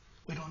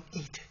 We don't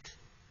eat it.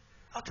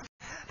 Out of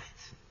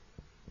habit.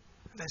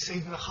 Then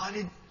Sayyidina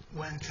Khalid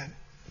went and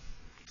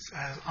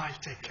said, I'll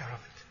take care of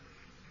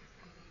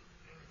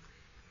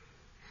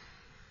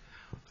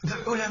it.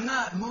 The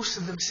ulama, most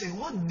of them say,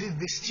 what did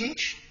this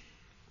teach?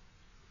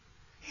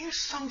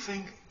 Here's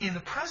something in the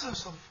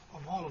presence of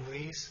all of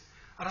these,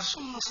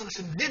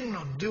 Rasulullah did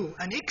not do,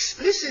 and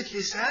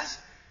explicitly says,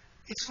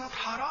 it's not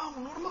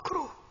haram nor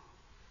makruh.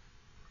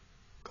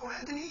 Go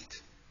ahead and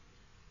eat.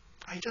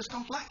 I just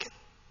don't like it.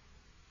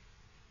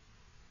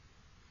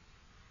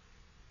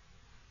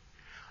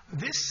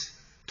 This,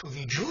 to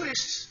the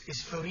jurists,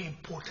 is very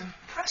important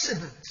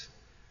precedent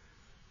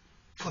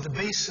for the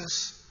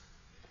basis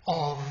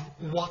of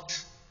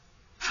what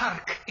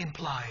tark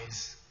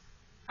implies.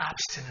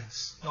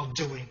 Abstinence, not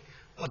doing.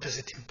 What does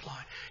it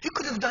imply? He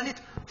could have done it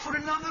for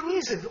another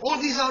reason. All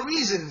these are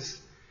reasons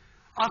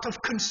out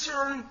of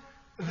concern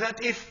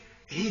that if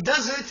he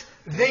does it,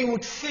 they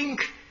would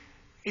think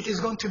it is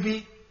going to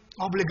be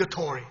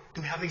obligatory.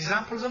 Do we have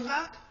examples of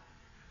that?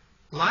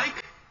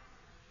 Like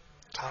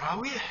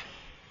Taraweeh.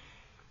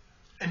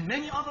 And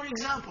many other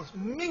examples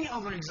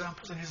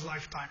in his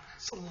lifetime.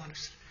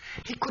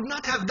 He could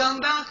not have done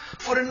that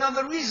for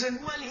another reason.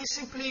 Well, he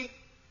simply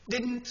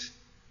didn't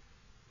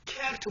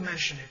care to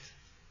mention it.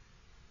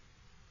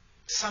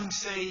 Some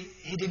say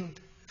he didn't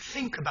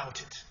think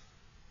about it.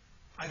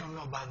 I don't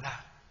know about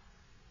that.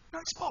 No,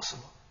 it's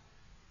possible.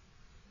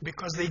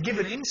 Because they give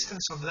an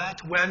instance of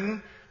that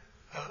when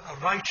a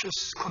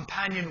righteous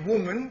companion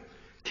woman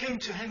came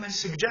to him and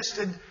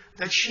suggested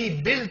that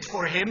she built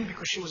for him,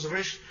 because she was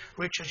rich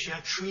and she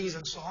had trees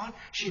and so on.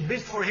 She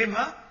built for him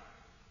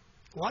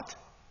what?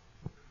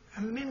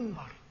 A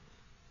mimbar.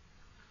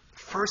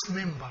 First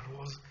mimbar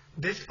was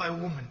built by a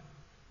woman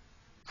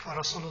for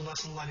Rasulullah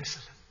sallallahu alaihi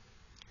wasallam.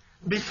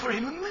 Built for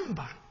him a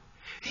mimbar.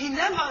 He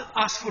never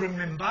asked for a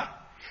mimbar.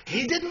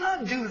 He did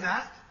not do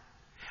that.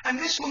 And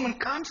this woman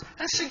comes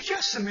and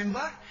suggests a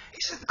mimbar.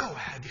 He said, go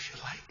ahead if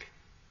you like.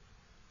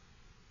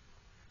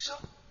 So,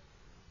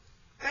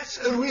 that's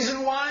a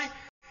reason why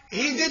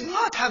he did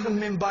not have a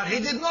mimbar. He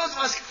did not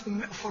ask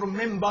for a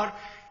mimbar.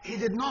 He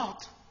did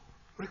not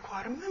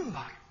require a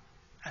mimbar.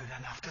 And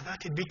then after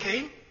that it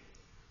became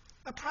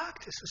a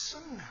practice, a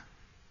sunnah.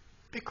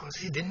 Because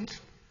he didn't,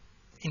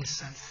 in a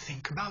sense,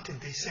 think about it,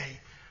 they say,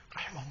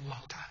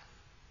 rahimahullah ta'ala.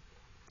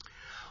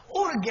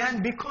 Or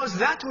again, because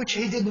that which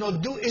he did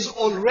not do is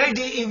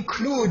already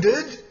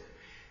included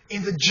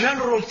in the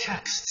general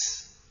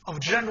texts of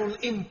general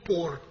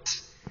import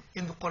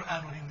in the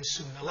Quran or in the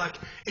Sunnah, like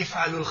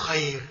if'alul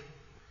khayr,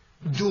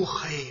 do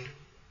khayr,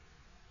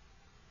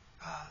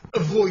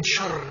 avoid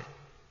shar.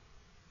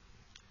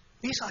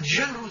 These are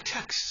general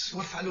texts.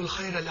 وَافْعَلُوا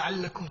الْخَيْرَ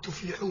لَعَلَّكُمْ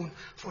تُفْلِحُونَ,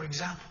 for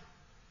example.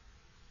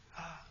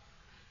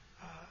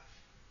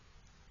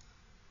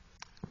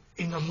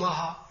 إِنَّ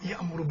اللَّهَ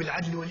يَأْمُرُ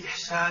بِالْعَدْلِ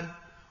وَالْإِحْسَانِ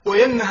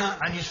وَيَنْهَى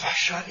عَنِ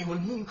الْفَحْشَاءِ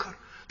وَالْمُنكَرِ.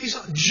 These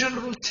are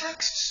general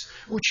texts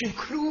which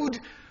include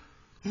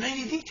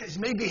many details.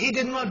 Maybe he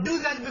did not do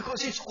that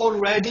because it's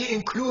already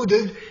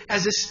included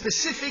as a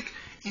specific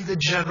in the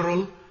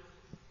general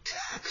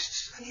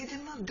texts. And he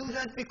did not do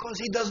that because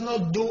he does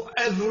not do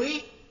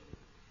every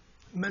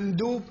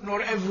mandub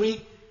nor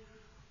every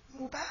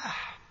mubah.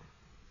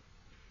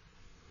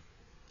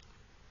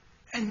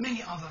 And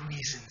many other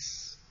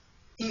reasons.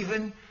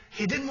 Even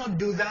he did not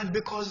do that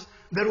because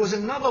there was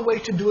another way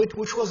to do it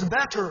which was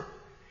better.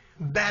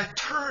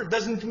 Better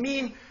doesn't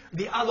mean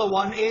the other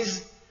one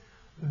is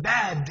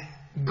bad.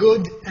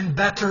 Good and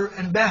better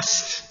and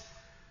best.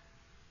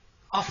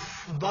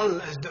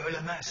 Afdal, as the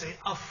ulama say,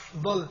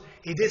 afdal.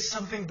 He did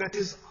something that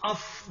is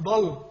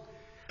afdal.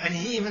 And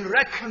he even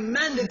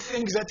recommended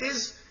things that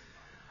is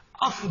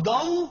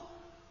afdal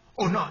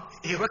or not.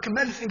 He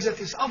recommended things that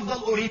is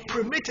afdal, or he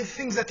permitted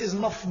things that is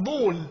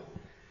mafdul.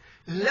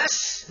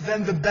 Less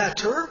than the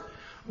better,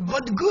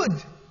 but good.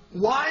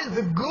 While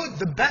the good,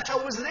 the better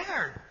was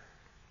there.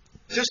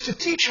 Just to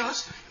teach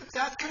us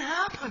that can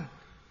happen.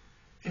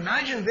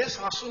 Imagine this,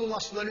 Rasulullah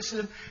sallallahu alayhi wa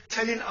sallam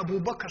telling Abu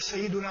Bakr,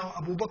 Sayyiduna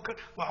Abu Bakr,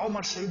 wa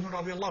Umar Sayyiduna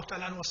radiallahu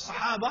ta'ala anhu wa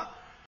sahaba,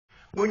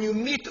 when you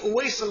meet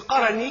Uwais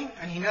al-Qarani,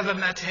 and he never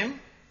met him,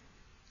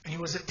 and he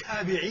was a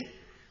tabi'i,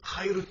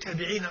 khayru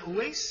tabi'ina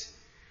Uwais,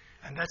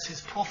 and that's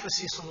his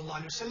prophecy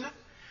sallallahu alayhi wa sallam,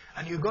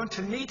 and you're going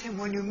to meet him.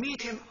 When you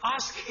meet him,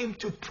 ask him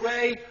to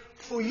pray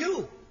for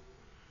you.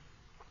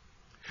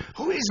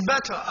 Who is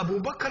better,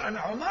 Abu Bakr and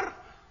Umar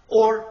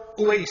or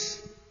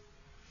Uwais?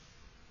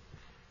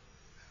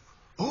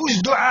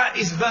 Whose dua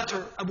is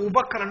better, Abu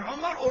Bakr and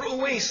Umar or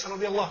Uwais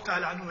radiallahu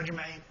ta'ala anhu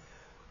ajma'in?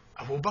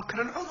 Abu Bakr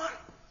and Umar.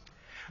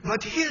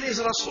 But here is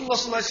Rasulullah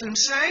sallallahu alayhi wa sallam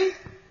say,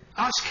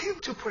 ask him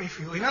to pray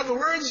for you. In other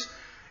words,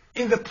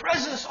 in the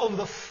presence of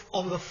the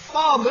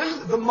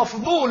fadil, the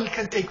mafdul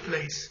can take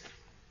place.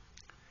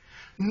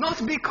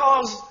 Not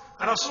because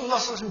Rasulullah sallallahu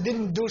alayhi wa sallam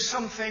didn't do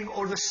something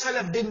or the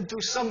Salaf didn't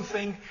do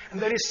something and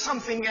there is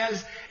something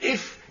else.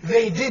 If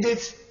they did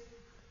it,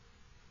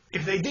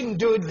 if they didn't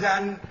do it,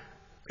 then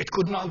it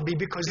could not be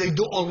because they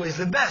do always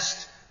the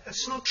best.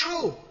 That's not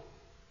true.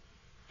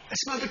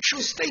 That's not a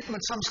true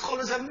statement. Some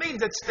scholars have made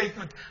that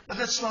statement, but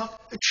that's not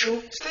a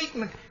true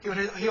statement.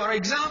 Here are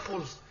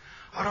examples.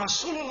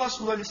 Rasulullah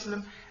sallallahu alayhi wa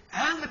sallam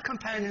and the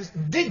companions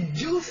did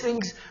do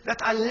things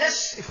that are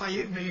less, if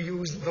I may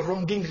use the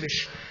wrong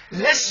English,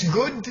 less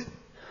good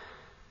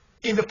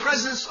in the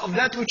presence of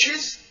that which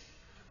is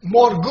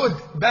more good,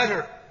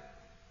 better.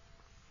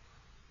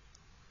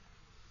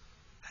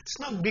 That's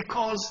not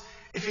because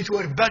if it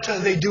were better,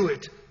 they do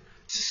it.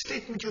 It's a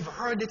statement you've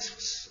heard it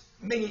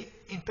in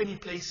many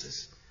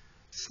places.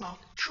 It's not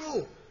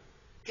true.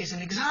 Here's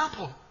an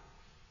example.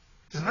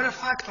 As a matter of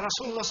fact,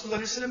 Rasulullah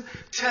ﷺ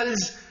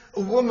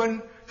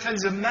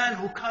tells a man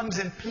who comes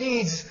and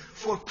pleads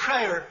for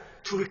prayer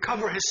to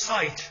recover his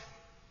sight.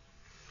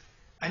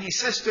 And he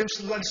says to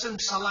him,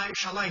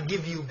 shall I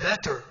give you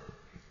better?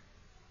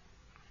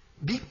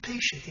 Be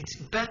patient, it's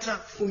better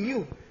for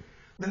you.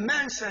 The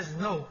man says,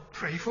 no,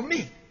 pray for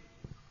me.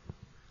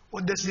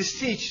 What does this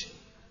teach?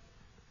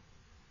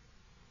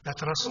 That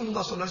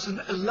Rasulullah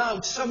ﷺ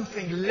allowed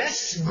something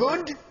less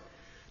good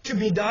to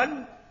be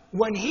done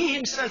when he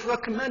himself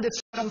recommended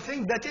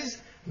something that is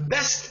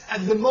best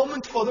at the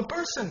moment for the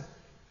person.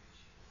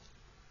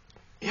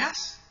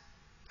 Yes?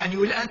 And you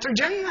will enter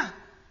Jannah.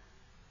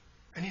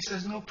 And he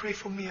says, no, pray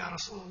for me, Ya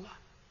Rasulullah.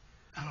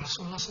 And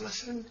Rasulullah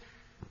ﷺ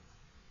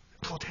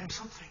taught him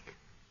something.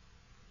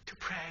 To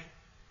pray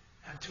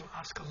and to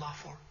ask Allah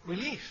for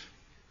relief.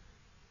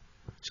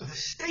 So the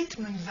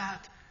statement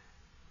that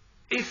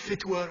if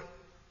it were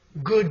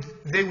good,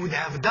 they would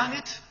have done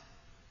it,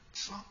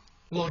 it's not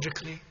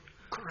logically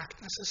correct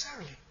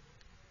necessarily.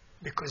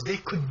 because they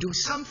could do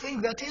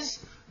something that is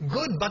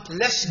good but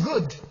less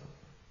good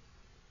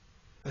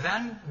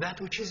than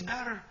that which is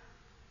better.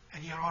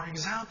 And here are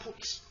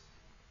examples.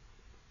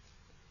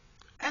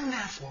 And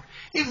therefore,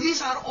 if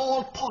these are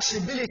all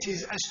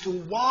possibilities as to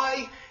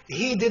why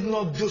he did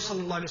not do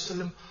sallallahu alayhi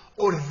wa sallam,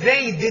 or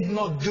they did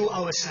not do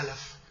our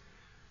salaf,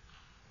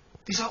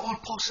 these are all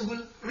possible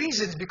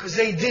reasons, because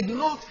they did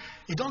not.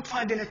 You don't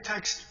find in a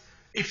text,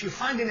 if you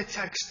find in a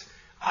text,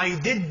 I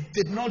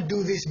did not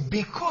do this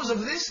because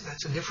of this,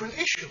 that's a different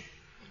issue.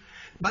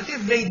 But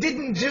if they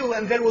didn't do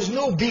and there was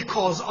no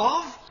because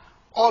of,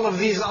 all of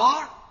these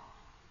are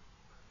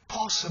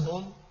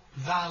possible,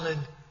 valid,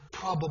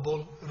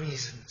 probable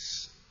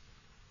reasons.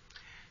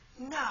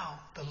 Now,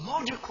 the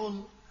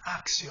logical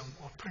axiom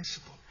or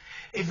principle,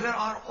 if there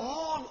are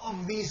all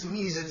of these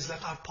reasons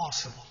that are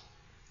possible,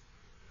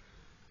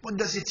 what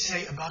does it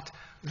say about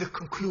the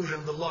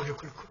conclusion, the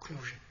logical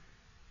conclusion?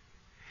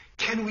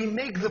 Can we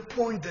make the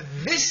point that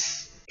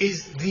this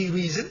is the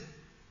reason?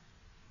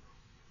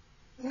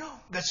 No.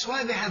 That's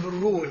why they have a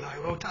rule. I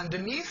wrote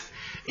underneath,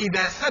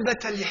 إذا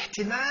ثبت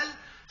الاحتمال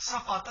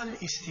سقط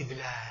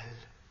الاستدلال.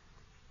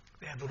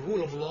 They have a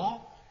rule of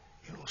law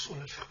in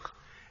أصول الفقه.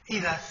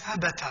 إذا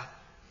ثبت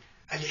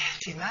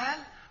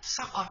الاحتمال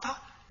سقط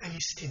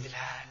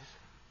الاستدلال.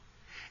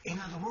 In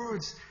other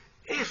words,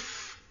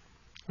 if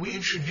we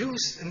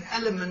introduce an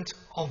element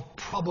of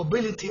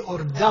probability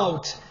or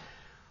doubt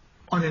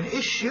on an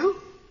issue,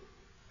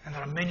 and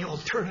there are many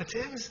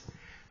alternatives,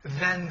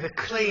 then the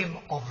claim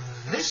of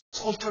this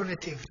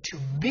alternative to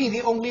be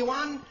the only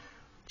one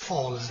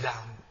falls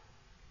down.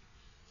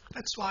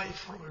 That's why,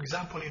 for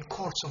example, in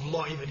courts of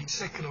law, even in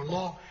secular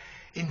law,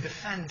 in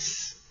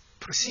defense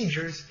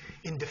procedures,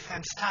 in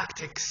defense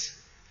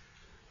tactics,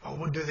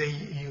 what do they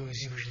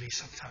use usually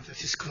sometimes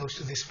that is close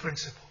to this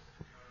principle?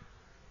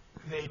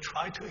 They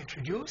try to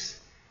introduce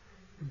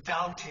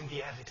doubt in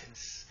the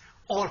evidence,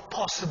 or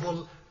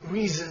possible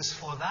reasons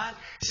for that.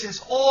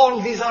 Since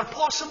all these are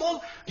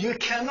possible, you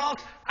cannot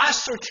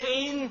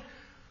ascertain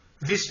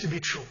this to be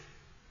true,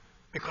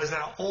 because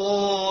there are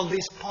all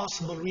these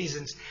possible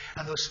reasons,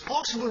 and those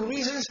possible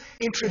reasons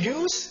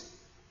introduce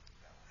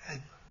a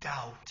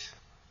doubt.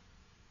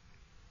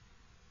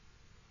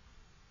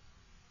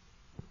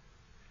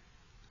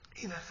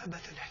 إذا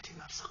ثبت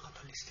الاحتمال سقط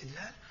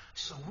الاستدلال.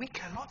 So we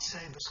cannot say,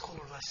 the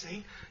scholars are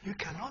saying, you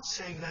cannot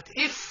say that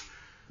if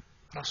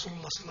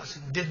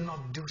Rasulullah did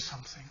not do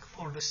something,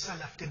 or the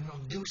Salaf did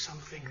not do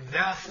something,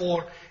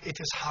 therefore it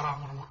is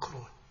haram or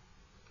makruh.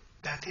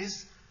 That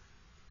is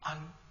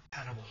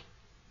untenable.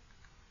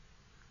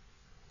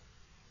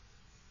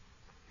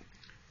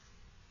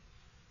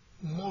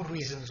 More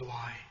reasons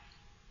why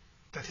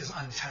that is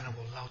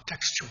untenable, now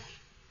textual.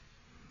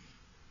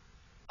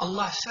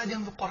 Allah said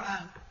in the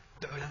Quran,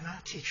 the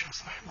ulama teach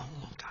us,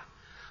 rahmahullah ta'ala,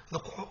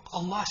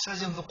 Allah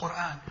says in the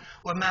Quran,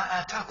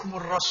 وَمَا آتَاكُمُ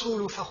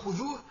الرَّسُولُ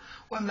فَخُذُوهُ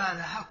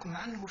وَمَا نَهَاكُمْ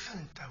عَنْهُ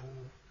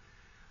فَانْتَهُوا.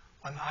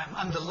 And I am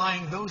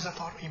underlying those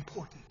that are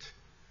important.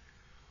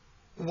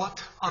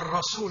 What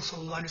Ar-Rasul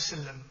sallallahu alayhi wa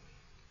sallam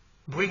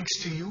brings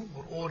to you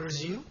or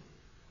orders you,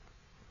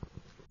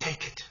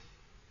 take it.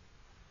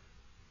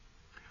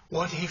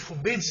 What he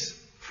forbids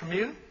from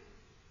you,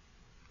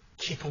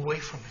 keep away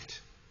from it.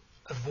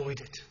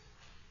 Avoid it.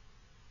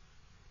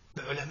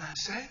 The ulama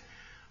say,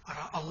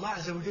 Allah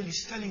Azza wa Jalla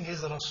is telling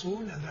His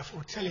Rasul, and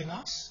therefore telling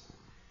us,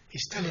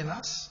 He's telling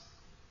us,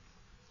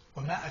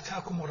 وَمَا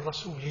أَتَاكُمُ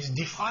الرَّسُولُ. He's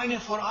defining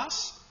for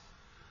us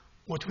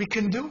what we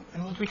can do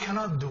and what we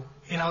cannot do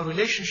in our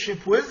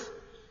relationship with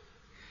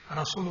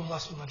Rasulullah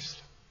sallallahu alaihi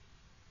wasallam.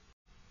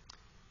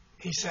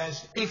 He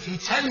says, if He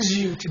tells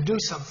you to do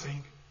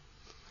something,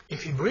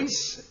 if He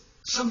brings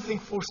something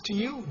forth to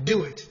you,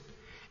 do it.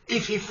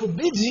 If He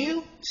forbids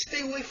you,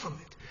 stay away from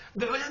it.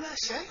 The ulama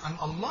say, and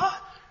Allah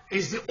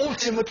is the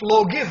ultimate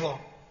lawgiver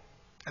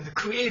and the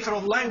creator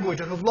of language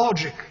and of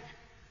logic.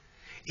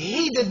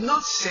 He did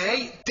not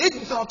say,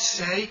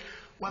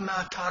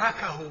 وَمَا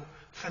تَرَكَهُ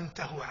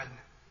فَانْتَهُ عَنْهُ.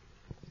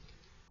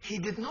 He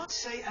did not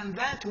say, and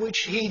that which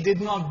He did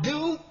not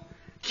do,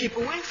 keep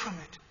away from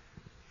it.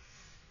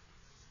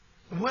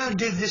 Where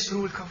did this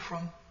rule come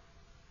from?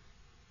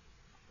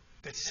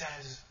 That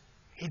says,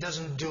 He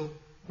doesn't do,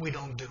 we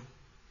don't do.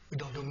 We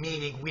don't do,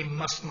 meaning we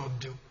must not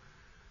do.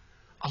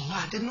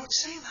 Allah did not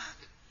say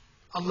that.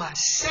 Allah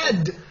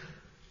said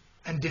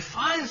and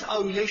defines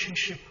our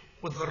relationship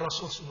with the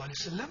Rasul sallallahu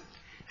alaihi wasallam,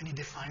 and He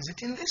defines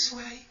it in this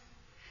way.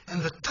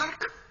 And the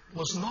tark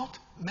was not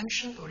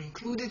mentioned or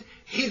included.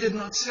 He did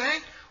not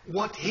say,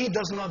 what He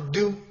does not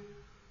do,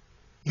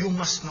 you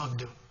must not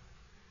do.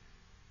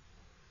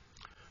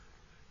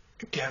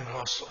 Again,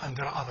 and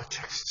there are other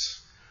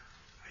texts.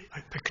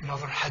 I pick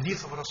another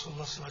hadith of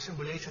Rasulullah sallallahu alaihi wasallam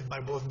related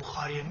by both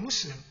Bukhari and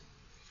Muslim.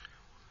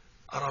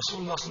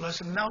 Rasulullah sallallahu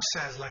alaihi wasallam now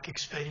says, like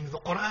explaining the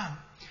Quran,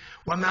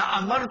 وَمَا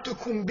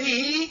أَمَرْتُكُمْ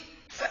بِهِ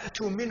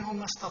فَأْتُوا مِنْهُ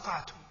مَا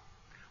اسْتَطَعْتُمْ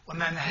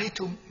وَمَا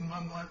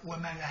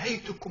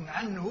نَهَيْتُكُمْ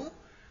عَنْهُ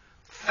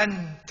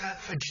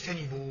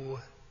فَاجْتَنِبُوهُ.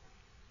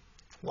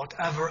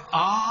 Whatever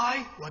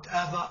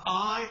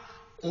I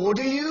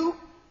order you,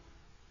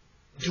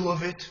 do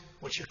of it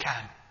what you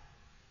can.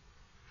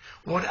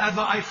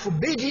 Whatever I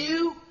forbid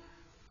you,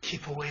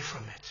 keep away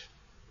from it.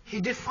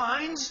 He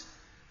defines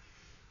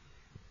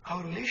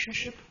our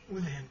relationship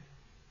with him.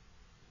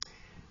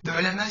 The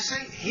ulama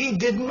say, he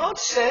did not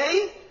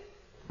say,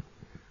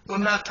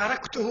 وَمَا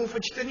تَرَكْتُهُ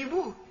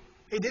فَاجْتَنِبُوهُ.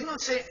 He did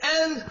not say,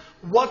 and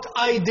what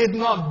I did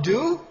not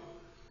do,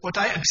 what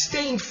I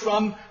abstained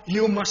from,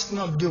 you must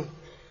not do.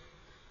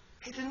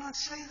 He did not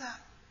say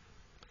that.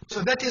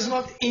 So that is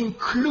not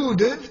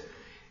included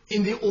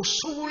in the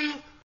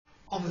usul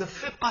of the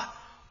fiqh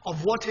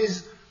of what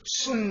is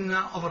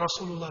sunnah of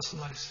Rasulullah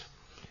sallallahu alaihi wasallam.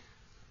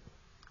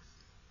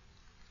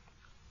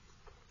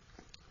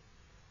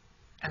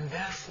 And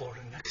therefore,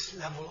 the next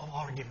level of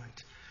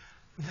argument,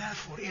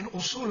 therefore, in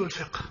usul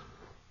al-fiqh,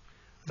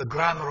 the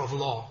grammar of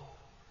law,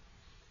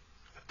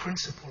 the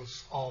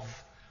principles of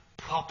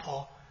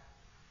proper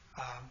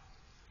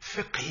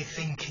fiqhi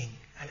thinking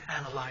and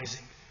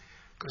analyzing,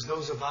 because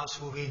those of us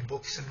who read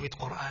books and read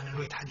Quran and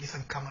read Hadith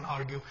and come and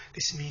argue,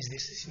 this means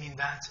this means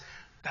that,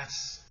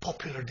 that's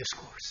popular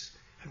discourse.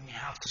 And we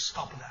have to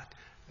stop that.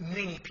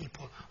 Many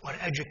people who are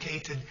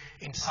educated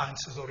in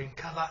sciences or in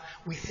Qadha,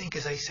 we think,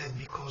 as I said,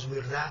 because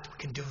we're that, we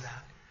can do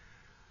that.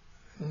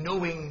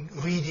 Knowing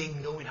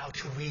how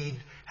to read,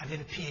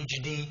 having a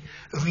PhD,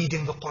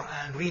 reading the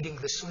Quran, reading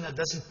the Sunnah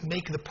doesn't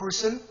make the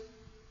person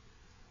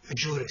a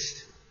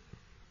jurist.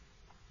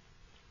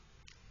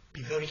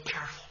 Be very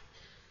careful.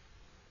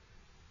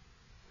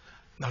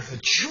 Now the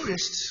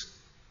jurists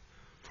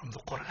from the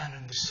Quran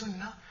and the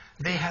Sunnah,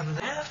 they have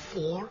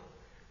therefore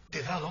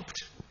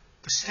developed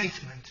the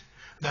statement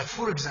that,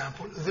 for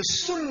example, the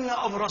Sunnah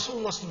of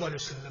Rasulullah sallallahu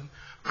alaihi wasallam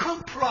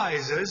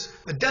comprises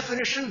the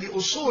definition, the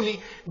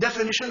usuli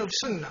definition of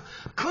Sunnah,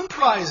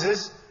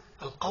 comprises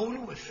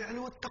al-qawl wal-fi'l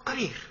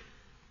wal-taqreer.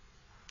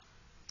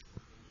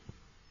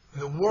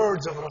 The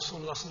words of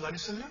Rasulullah sallallahu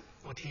alaihi wasallam,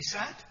 what he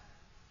said,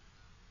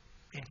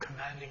 in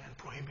commanding and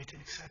prohibiting,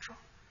 etc.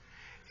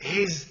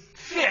 His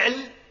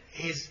fi'l,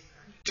 his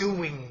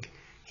doing,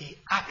 he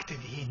acted,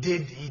 he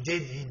did.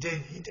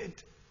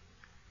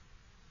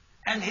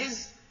 And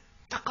his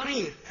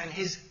taqreer, and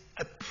his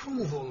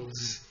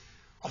approvals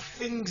of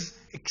things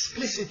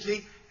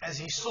explicitly as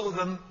he saw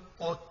them,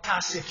 or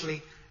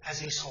tacitly as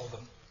he saw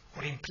them,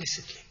 or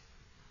implicitly.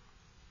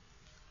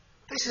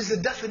 This is the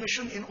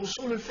definition in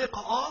usul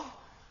al-fiqh of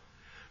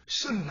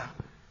sunnah.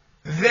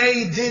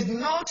 They did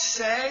not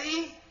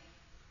say,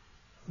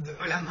 the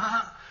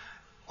ulama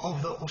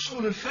of the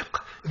usul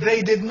al-fiqh,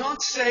 they did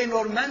not say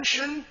nor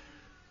mention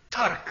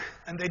tark,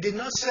 and they did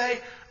not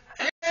say,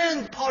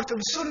 and part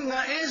of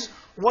sunnah is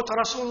what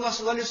Rasulullah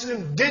sallallahu alaihi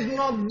wasallam did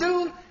not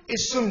do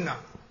is sunnah.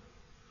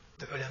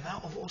 The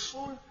ulama of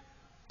usul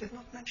did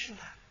not mention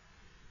that.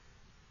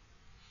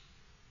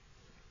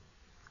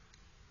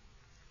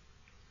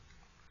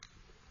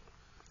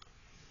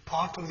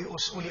 Part of the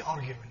usuli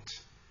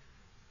argument,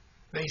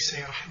 they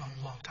say,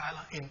 rahimahullah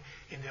ta'ala,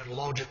 in their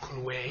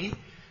logical way,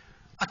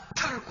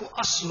 الترك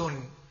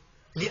أصل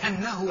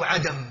لأنه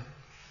عدم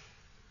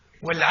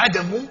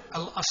والعدم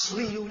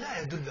الأصلي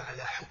لا يدل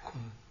على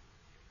حكم.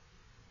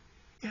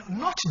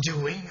 Not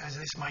doing, as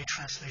is my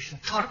translation,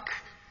 tark,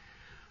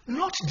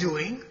 not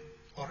doing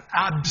or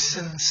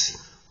absence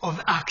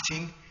of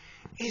acting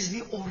is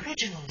the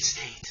original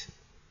state.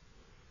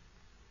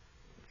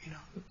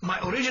 My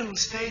original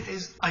state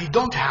is I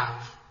don't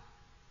have.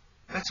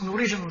 That's an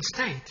original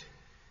state.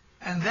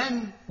 And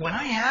then when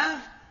I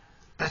have,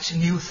 that's a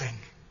new thing.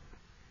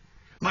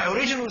 My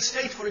original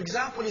state, for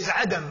example, is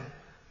adam,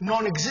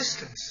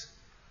 non-existence.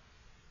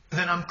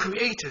 Then I'm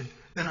created,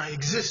 then I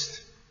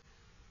exist.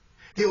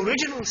 The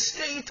original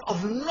state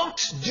of not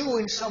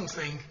doing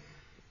something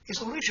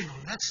is original.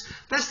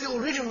 That's the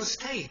original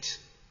state.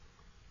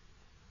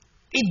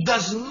 It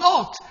does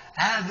not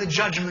have a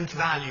judgment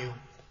value.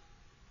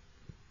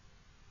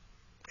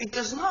 It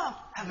does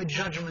not have a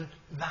judgment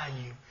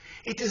value.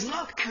 It is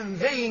not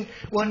conveying,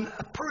 when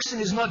a person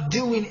is not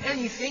doing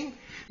anything,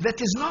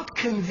 that is not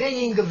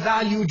conveying a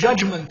value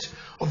judgment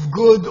of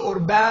good or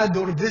bad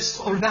or this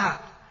or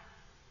that.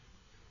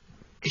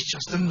 It's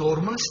just a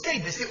normal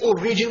state. It's the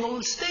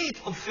original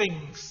state of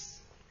things.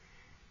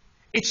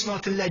 It's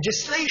not a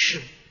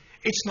legislation.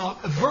 It's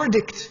not a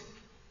verdict.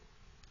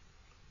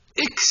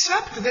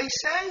 Except, they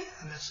say,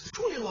 and that's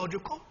truly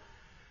logical,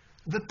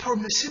 the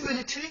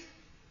permissibility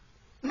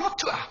not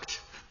to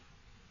act.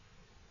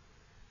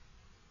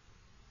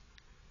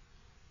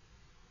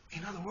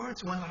 In other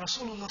words, when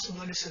Rasulullah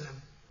ﷺ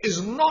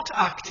is not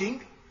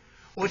acting,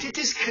 what it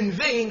is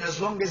conveying,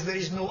 as long as there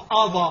is no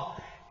other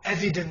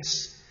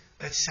evidence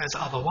that says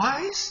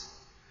otherwise,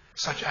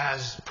 such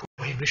as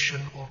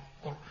prohibition or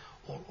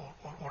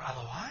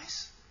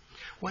otherwise,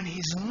 when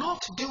he's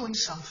not doing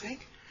something,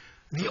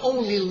 the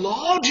only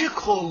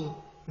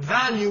logical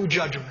value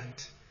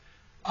judgment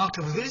out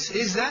of this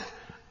is that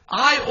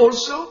I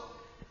also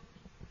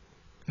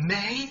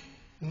may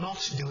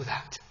not do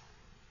that.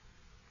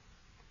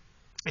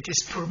 It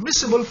is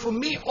permissible for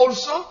me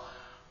also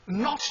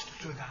not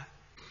to do that.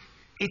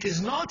 It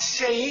is not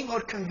saying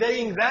or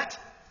conveying that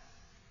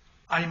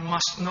I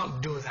must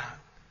not do that.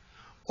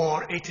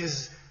 Or it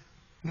is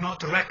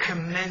not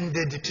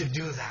recommended to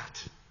do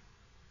that.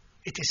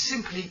 It is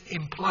simply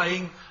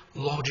implying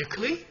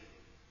logically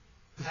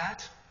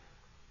that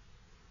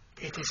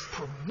it is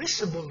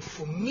permissible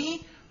for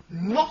me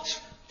not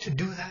to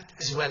do that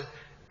as well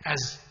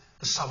as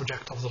the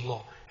subject of the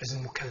law, as a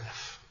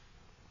mukallaf.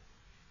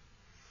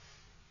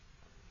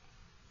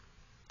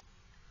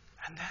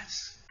 And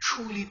that's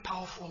truly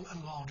powerful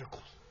and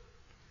logical.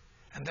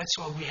 And that's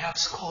why we have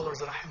scholars,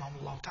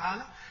 rahimahumullah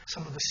ta'ala,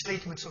 some of the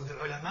statements of the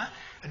ulama,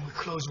 and we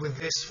close with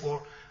this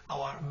for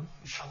our,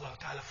 inshallah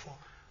ta'ala, for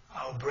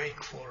our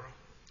break for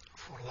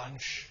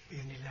lunch,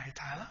 bi'idhnillahi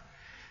ta'ala.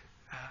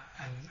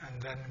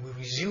 And then we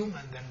resume,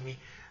 and then we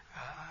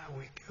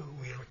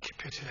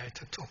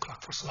recapitulate at 2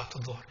 o'clock for Salat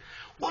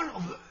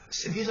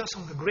al-Dhuhr. These are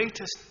some of the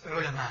greatest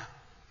ulama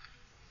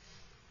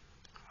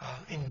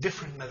in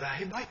different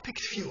madhahib. I picked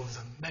few of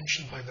them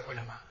mentioned by the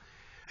ulama.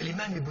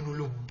 Al-Imam ibn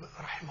Lub,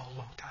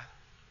 rahimahullah ta'ala.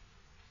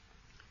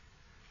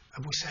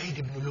 Abu Sa'id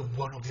ibn Lub,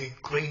 one of the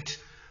great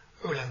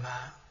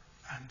ulama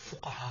and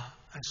fuqaha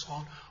and so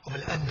on of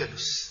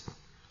Al-Andalus,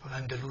 of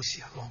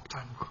Andalusia, a long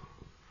time ago.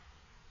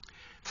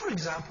 For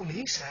example,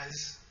 he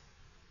says,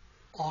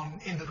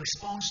 in the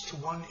response to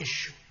one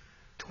issue,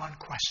 to one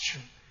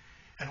question,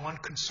 and one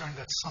concern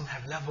that some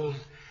have leveled,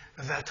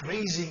 that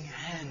raising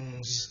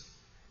hands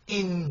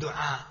in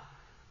dua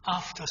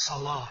after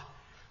salah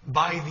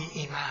by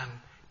the imam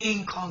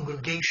in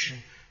congregation,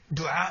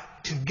 dua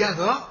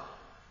together,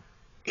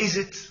 is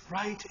it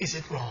right, is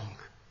it wrong?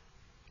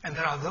 And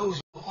there are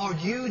those who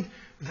argued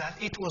that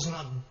it was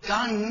not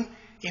done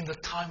in the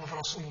time of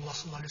Rasulullah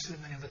sallallahu alaihi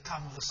wasallam and in the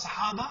time of the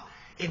Sahaba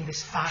in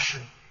this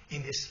fashion,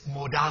 in this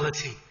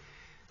modality.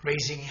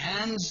 Raising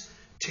hands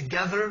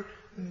together,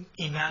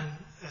 imam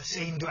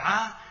saying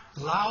dua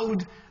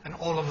loud, and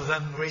all of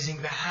them raising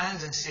their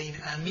hands and saying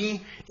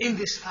Ameen in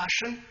this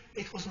fashion.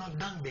 It was not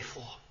done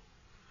before.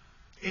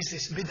 Is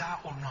this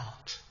bid'ah or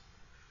not?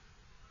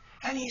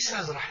 And he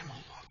says,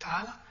 rahimahullah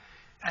ta'ala,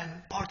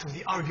 and part of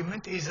the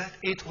argument is that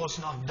it was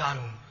not done,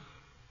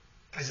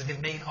 as the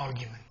main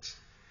argument.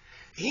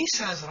 He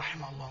says,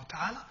 rahimahullah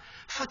ta'ala,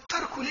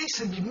 فالترك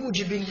ليس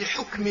بموجب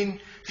لحكم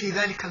في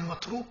ذلك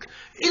المتروك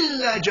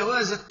إلا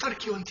جواز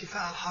الترك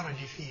وانتفاء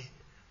الحرج فيه.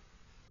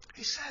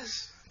 He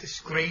says, this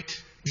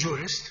great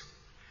jurist,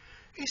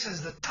 he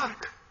says that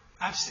tark,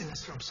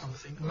 abstinence from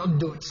something, not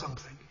doing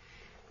something,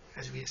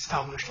 as we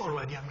established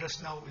already. I'm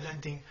just now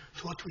lending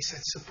to what we said,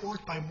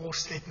 support by more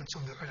statements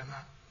of the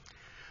ulama,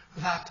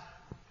 that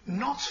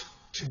not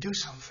to do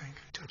something,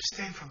 to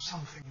abstain from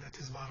something that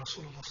is by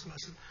Rasulullah sallallahu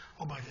alaihi wasallam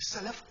or by the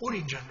Salaf or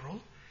in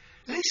general,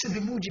 ليس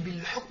بموجب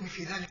الحكم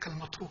في ذلك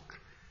المتروك,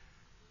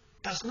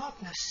 does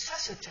not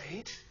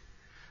necessitate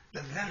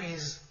that there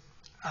is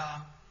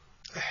a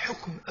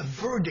hukm, a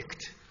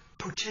verdict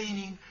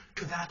pertaining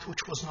to that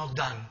which was not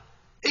done,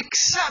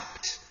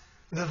 except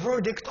the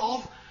verdict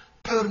of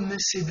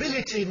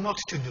permissibility not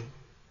to do.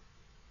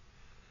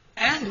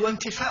 And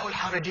وانتفاء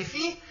الحرج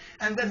فيه,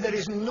 and that there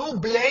is no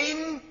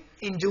blame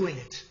in doing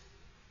it.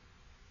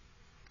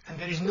 And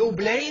there is no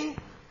blame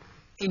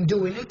in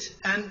doing it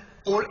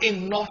or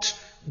in not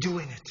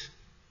doing it.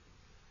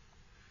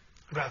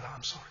 Rather,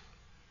 I'm sorry.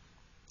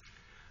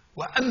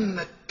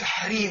 وأما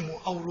التحريم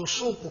أو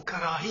رسوخ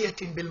كراهية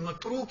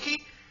بالمتروك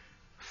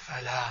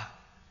فلا.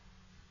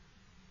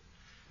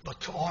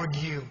 But to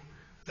argue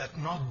that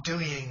not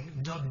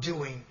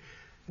doing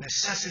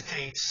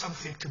necessitates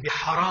something to be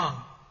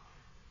haram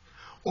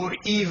or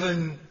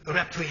even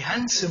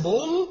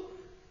reprehensible,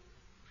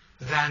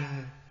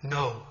 then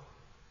no.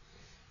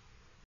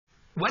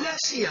 ولا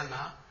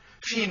سيما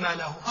فيما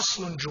له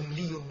أصل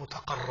جملي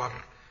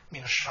متقرر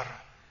من الشرع.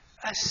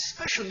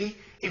 Especially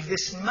if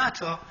this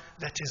matter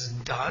that is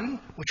done,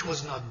 which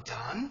was not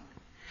done,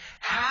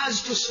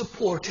 has to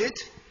support it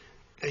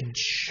a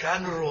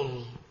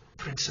general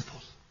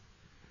principle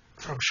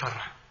from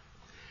Shara.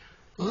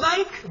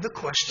 Like the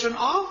question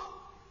of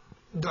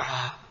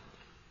dua.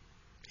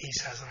 He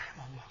says,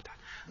 rahimahullah ta'ala.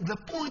 The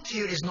point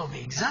here is not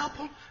the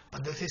example,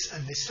 but that is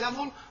at this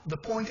level, the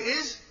point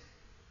is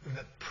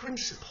the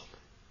principle.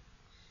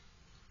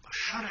 A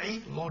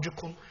Shari,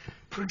 logical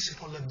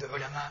principle that the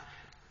ulama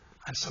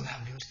and some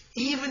have used.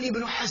 Even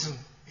Ibn Hazm,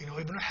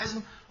 Ibn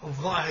Hazm of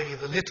Zahiri,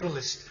 the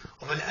literalist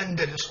of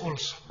Al-Andalus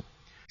also,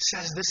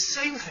 says the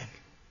same thing.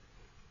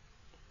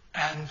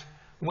 And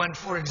when,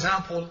 for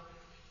example,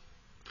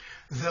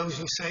 those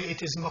who say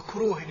it is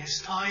makruh in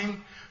his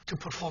time to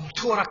perform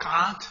 2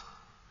 rak'at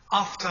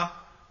after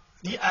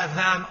the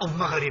adhan of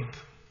Maghrib.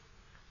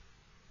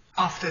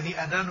 After the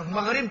adhan of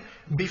Maghrib,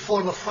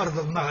 before the fard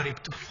of Maghrib,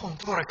 to perform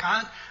 2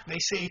 rak'at, they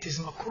say it is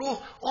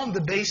makruh on the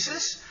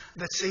basis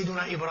that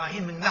Sayyiduna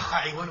Ibrahim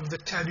al-Nakha'i, one of the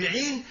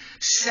tabi'een,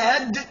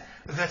 said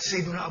that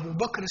Sayyiduna Abu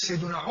Bakr,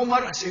 Sayyiduna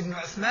Umar, and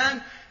Sayyiduna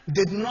Uthman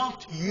did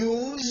not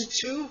use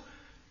to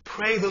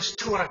pray those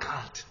 2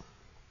 rak'at.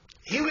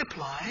 He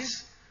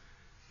replies,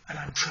 and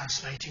I'm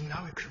translating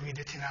now, you can read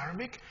it in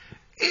Arabic,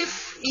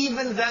 if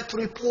even that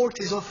report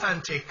is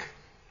authentic,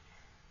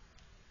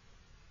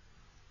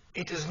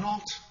 it is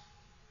not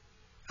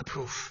a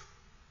proof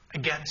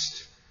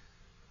against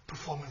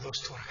performing those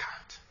 2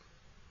 rak'at.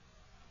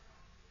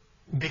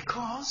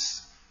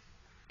 Because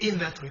in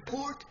that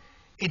report,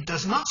 it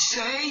does not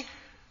say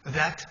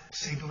that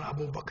Sayyidina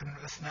Abu Bakr and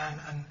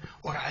Uthman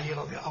or Ali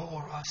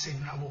or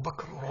Sayyidina Abu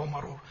Bakr or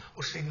Umar or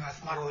Sayyidina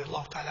Uthman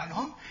radiallahu ta'ala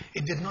anhum,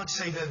 it did not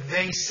say that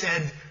they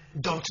said,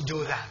 don't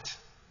do that.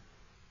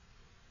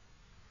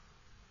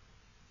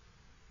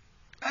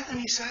 And then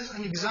he says,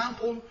 an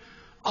example,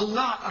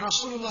 Rasulullah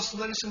sallallahu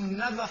alayhi wa sallam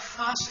never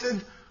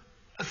fasted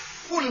a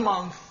full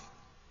month,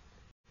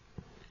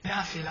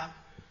 nafila,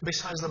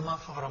 besides the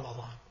month of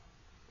Ramadan.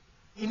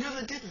 He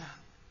never did that.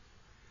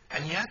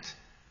 And yet,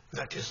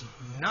 that is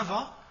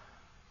never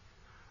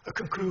a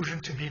conclusion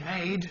to be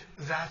made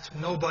that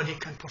nobody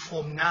can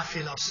perform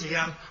nafil or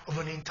siyam of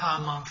an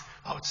entire month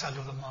outside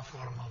of the month of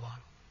Ramadan.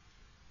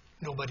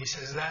 Nobody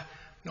says that.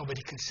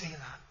 Nobody can say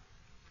that.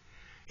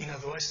 In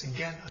other words,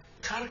 again, a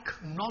tark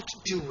not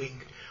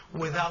doing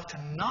without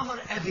another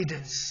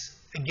evidence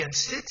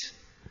against it,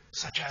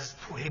 such as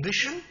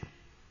prohibition,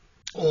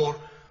 or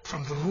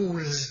from the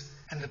rules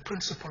and the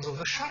principles of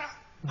the Shara,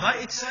 by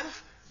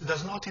itself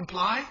does not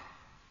imply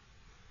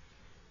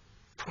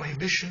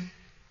prohibition,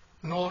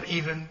 nor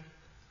even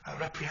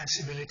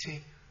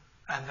reprehensibility,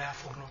 and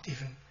therefore not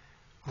even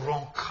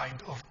wrong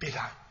kind of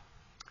bid'ah.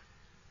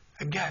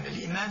 Again,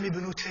 Al-Imam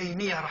Ibn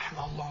Taymiyyah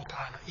rahimahullah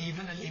ta'ala,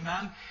 even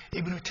Al-Imam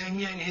Ibn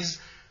Taymiyyah in his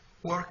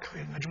work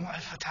in Majmu'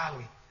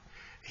 al-Fatawi,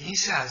 he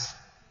says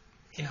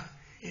in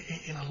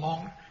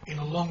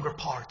a longer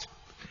part,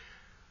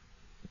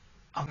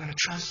 I'm going to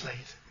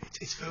translate.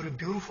 It's a very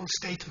beautiful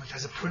statement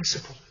as a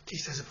principle, at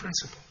least as a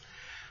principle.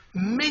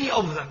 Many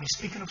of them, he's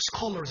speaking of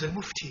scholars and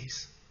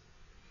muftis,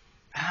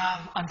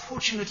 have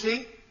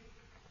unfortunately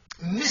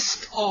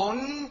missed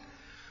on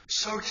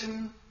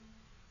certain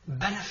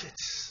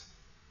benefits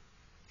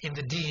in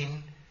the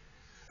deen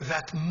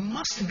that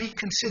must be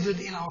considered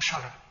in our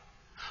shara,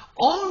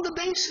 on the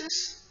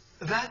basis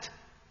that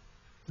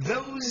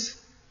those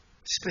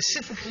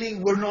specifically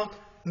were not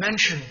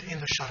mentioned in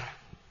the shara,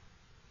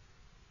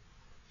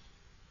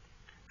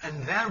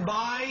 and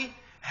thereby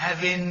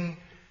having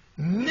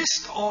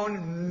missed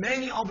on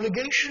many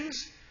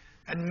obligations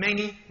and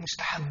many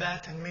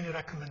mustahabbat and many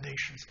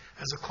recommendations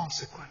as a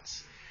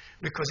consequence.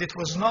 Because it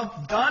was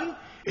not done,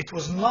 it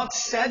was not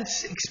said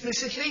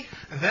explicitly,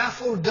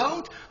 therefore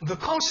don't. The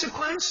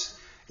consequence,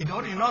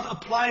 you're not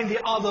applying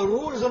the other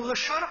rules of the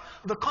Shara,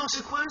 the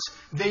consequence,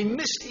 they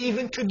missed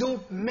even to do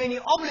many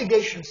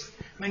obligations,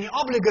 many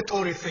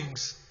obligatory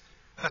things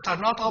that are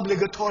not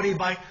obligatory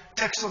by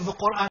text of the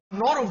Quran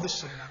nor of the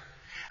Sunnah.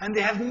 And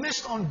they have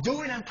missed on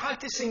doing and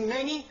practicing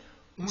many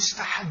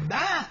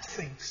mustahabbat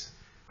things,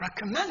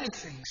 recommended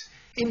things,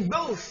 in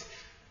both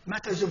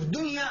matters of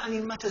dunya and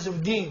in matters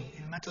of deen,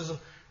 in matters of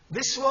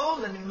this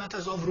world and in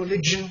matters of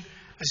religion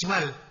as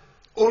well.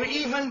 Or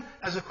even,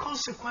 as a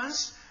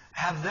consequence,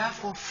 have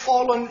therefore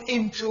fallen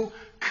into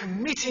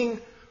committing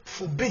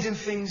forbidden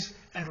things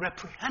and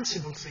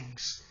reprehensible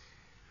things.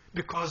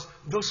 Because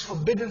those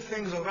forbidden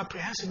things or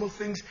reprehensible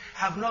things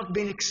have not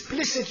been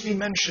explicitly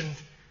mentioned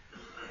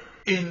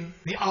in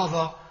the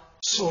other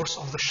source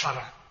of the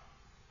Shara.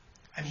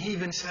 And he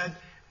even said,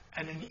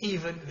 and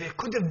even they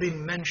could have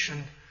been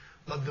mentioned,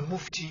 but the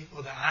mufti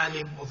or the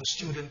alim or the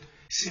student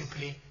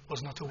simply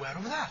was not aware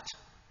of that.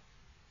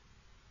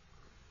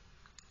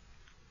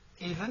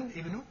 Even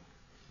Ibn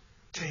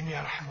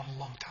Taymiyyah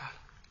rahimahullah ta'ala.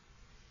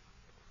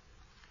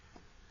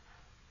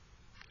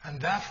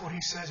 And therefore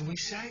he says, we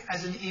say,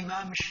 as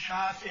Imam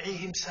Shafi'i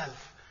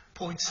himself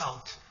points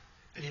out,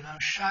 Imam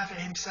Shafi'i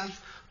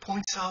himself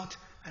points out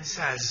and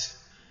says,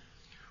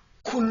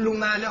 كل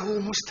ما له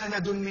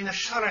مستند من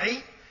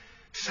الشرع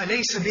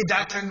فليس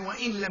بدعة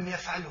وإن لم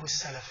يفعله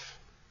السلف.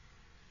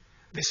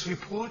 This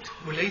report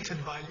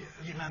related by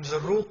Imam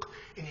Zarruq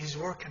in his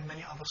work and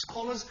many other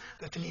scholars,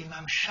 that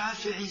Imam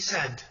Shafi'i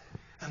said,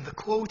 and the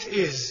quote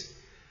is,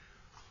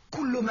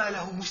 كل ما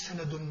له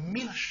مستند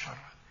من الشرع.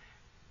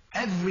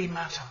 Every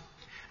matter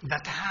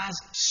that has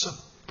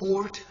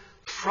support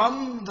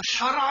from the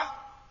Shara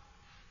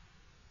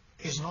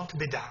is not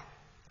bid'ah.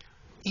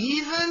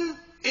 Even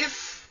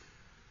if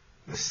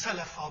the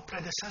Salaf, our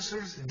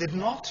predecessors, did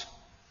not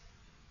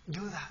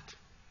do that.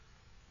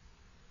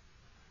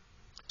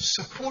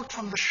 Support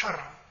from the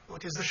Shara.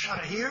 What is the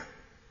Shara here?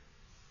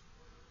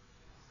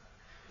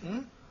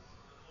 The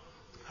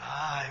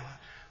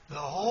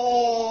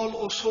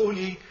whole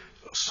usuli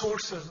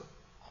sources,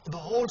 the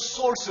whole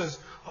sources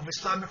of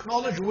Islamic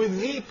knowledge with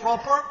the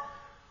proper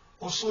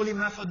usuli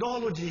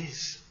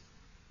methodologies.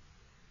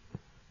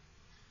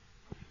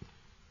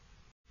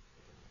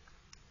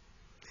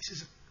 This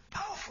is a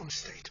powerful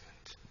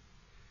statement.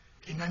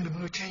 Imam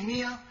Ibn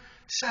Taymiyyah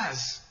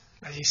says,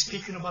 as he's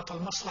speaking about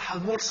al-maslaha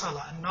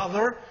al-mursala,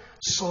 another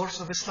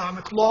source of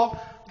Islamic law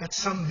that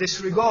some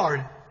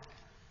disregard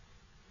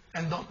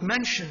and don't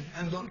mention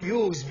and don't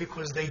use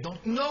because they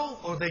don't know,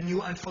 or they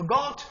knew and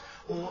forgot,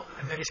 or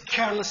there is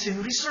careless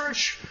in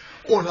research,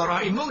 or there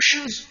are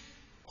emotions,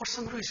 or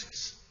some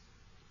reasons.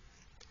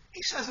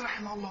 He says,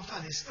 rahimahullah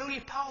ta'ala, it's very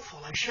powerful.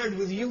 I shared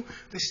with you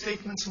the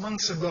statements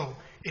months ago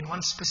in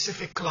one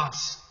specific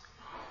class.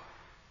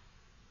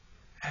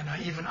 And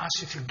I even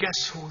asked you to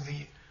guess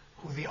who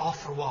who the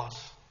author was.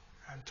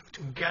 And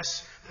to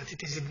guess that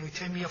it is Ibn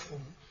Taymiyyah, for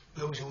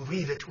those who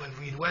read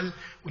well,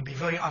 would be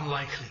very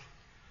unlikely.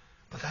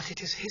 But that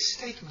it is his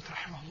statement,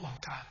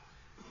 rahimahullah ta'ala.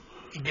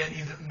 Again,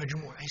 in the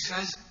Majmu', he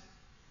says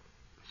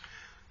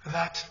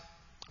that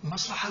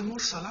Maslaha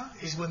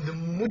al-Mursala is when the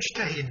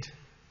Mujtahid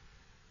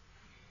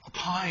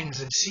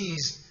opines and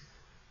sees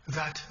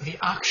that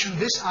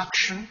this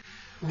action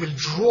will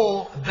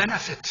draw a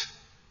benefit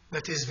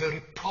that is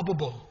very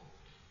probable.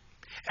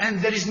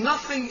 And there is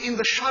nothing in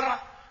the Shara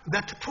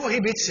that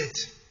prohibits it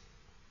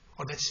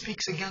or that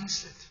speaks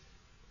against it.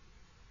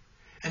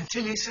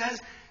 Until he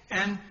says,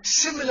 and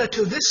similar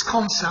to this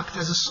concept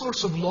as a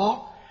source of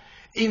law,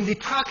 in the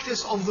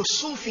practice of the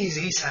Sufis,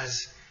 he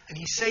says, and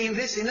he's saying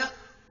this in a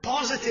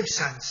positive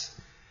sense.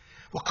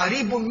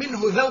 وَقَرِيبٌ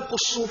مِّنْهُ ذَوْقُ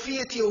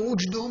الصُّوفِيَّةِ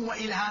وَوُجْدُهُمْ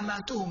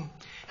وَإِلْهَامَاتُهُم.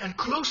 And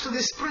close to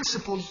this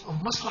principle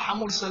of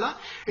Maslaha Mursala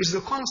is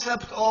the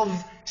concept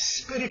of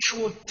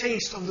spiritual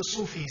taste of the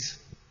Sufis.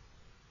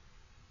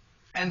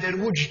 And their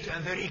wujd,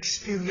 and their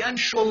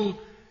experiential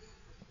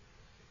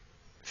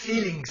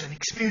feelings and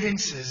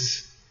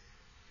experiences.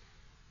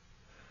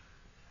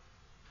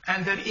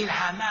 And their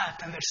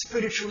ilhamat, and their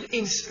spiritual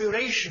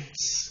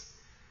inspirations.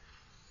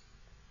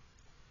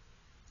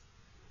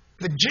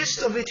 The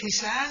gist of it, he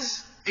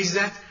says, is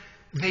that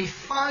they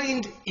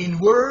find in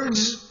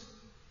words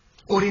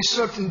or in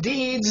certain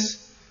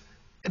deeds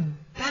a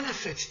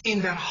benefit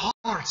in their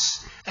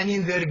hearts and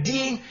in their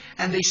deen,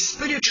 and they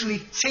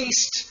spiritually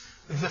taste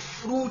the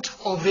fruit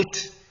of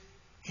it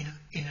in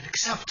an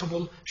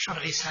acceptable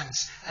Shari'i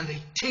sense. And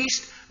they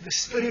taste the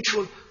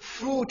spiritual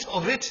fruit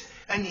of it.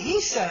 And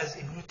he says,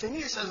 Ibn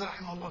Taymiyyah says,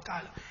 rahimahullah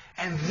ta'ala,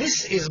 and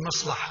this is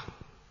maslaha.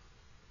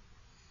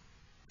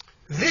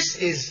 This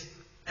is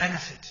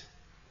benefit.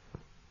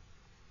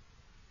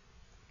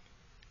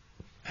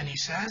 And he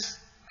says,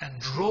 and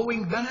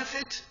drawing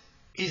benefit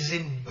is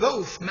in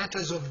both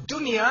matters of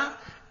dunya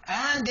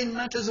and in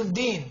matters of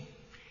deen.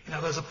 In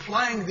other words,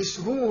 applying this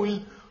rule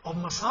of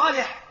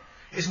masalih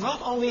is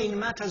not only in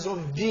matters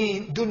of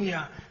deen,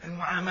 dunya and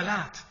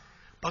mu'amalat,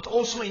 but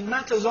also in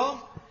matters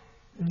of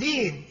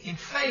deen, in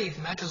faith,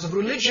 matters of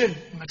religion,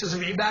 matters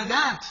of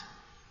ibadat.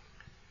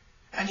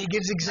 And he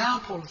gives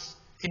examples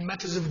in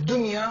matters of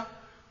dunya,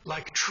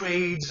 like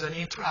trades and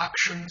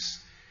interactions,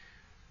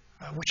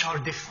 which are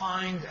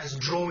defined as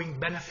drawing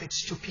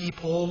benefits to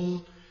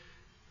people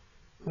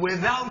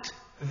without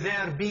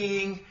there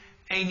being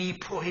any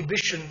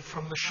prohibition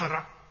from the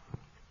Shara,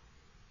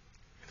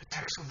 the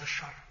text of the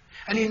Shara.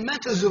 And in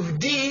matters of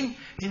deen,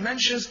 he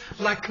mentions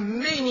like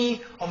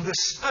many of the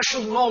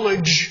special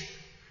knowledge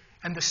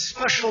and the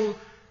special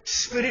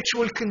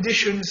spiritual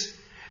conditions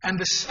and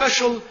the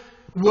special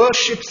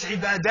worships,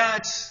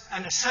 ibadats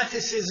and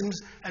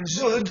asceticisms and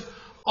zuhd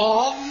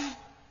of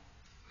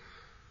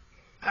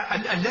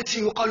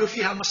التي يقال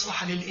فيها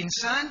مصلحة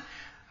للإنسان,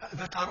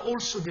 that are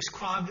also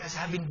described as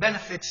having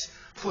benefits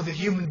for the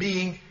human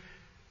being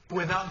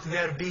without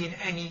there being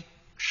any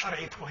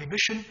Shari'i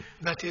prohibition,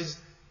 that is,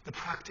 the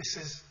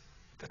practices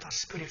that are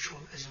spiritual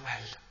as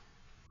well.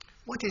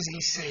 What is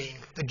he saying?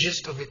 The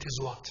gist of it is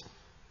what?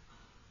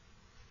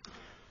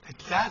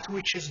 That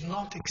which is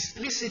not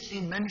explicitly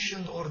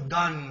mentioned or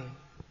done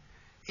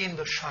in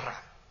the Shara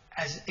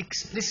as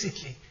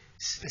explicitly,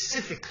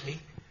 specifically,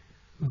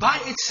 by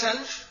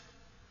itself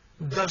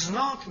does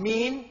not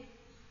mean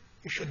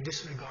you should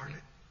disregard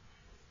it.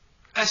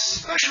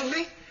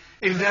 Especially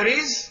if there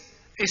is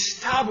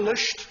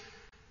established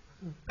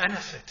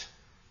benefit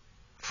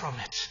from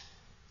it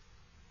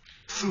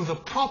through the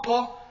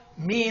proper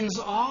means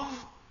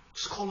of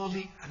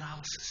scholarly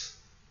analysis.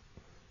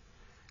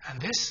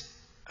 And this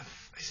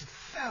is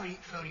a very,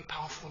 very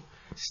powerful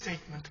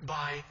statement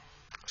by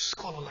a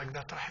scholar like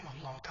that,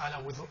 rahimahullah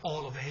ta'ala, with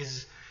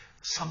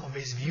some of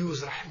his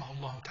views,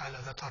 rahimahullah ta'ala,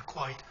 that are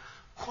quite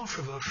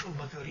controversial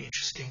but very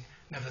interesting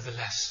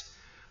nevertheless.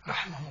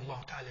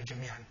 Rahimahullah ta'ala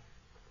jami'an.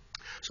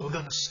 So we're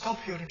going to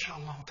stop here,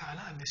 inshallah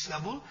ta'ala, at this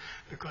level,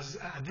 because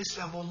at this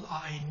level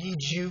I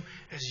need you,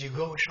 as you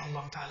go,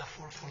 inshallah ta'ala,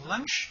 for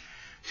lunch,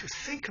 to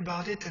think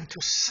about it and to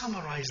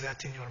summarize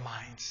that in your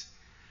minds.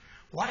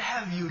 What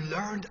have you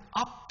learned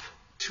up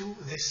to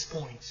this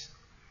point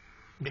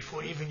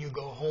before even you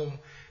go home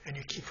and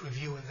you keep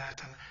reviewing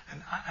that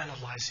and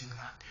analyzing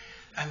that?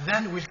 And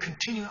then we'll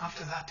continue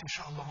after that,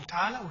 inshallah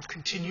ta'ala. We'll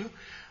continue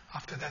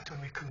after that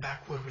when we come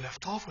back where we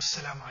left off.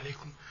 Wassalamu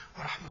alaikum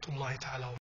wa rahmatullahi ta'ala.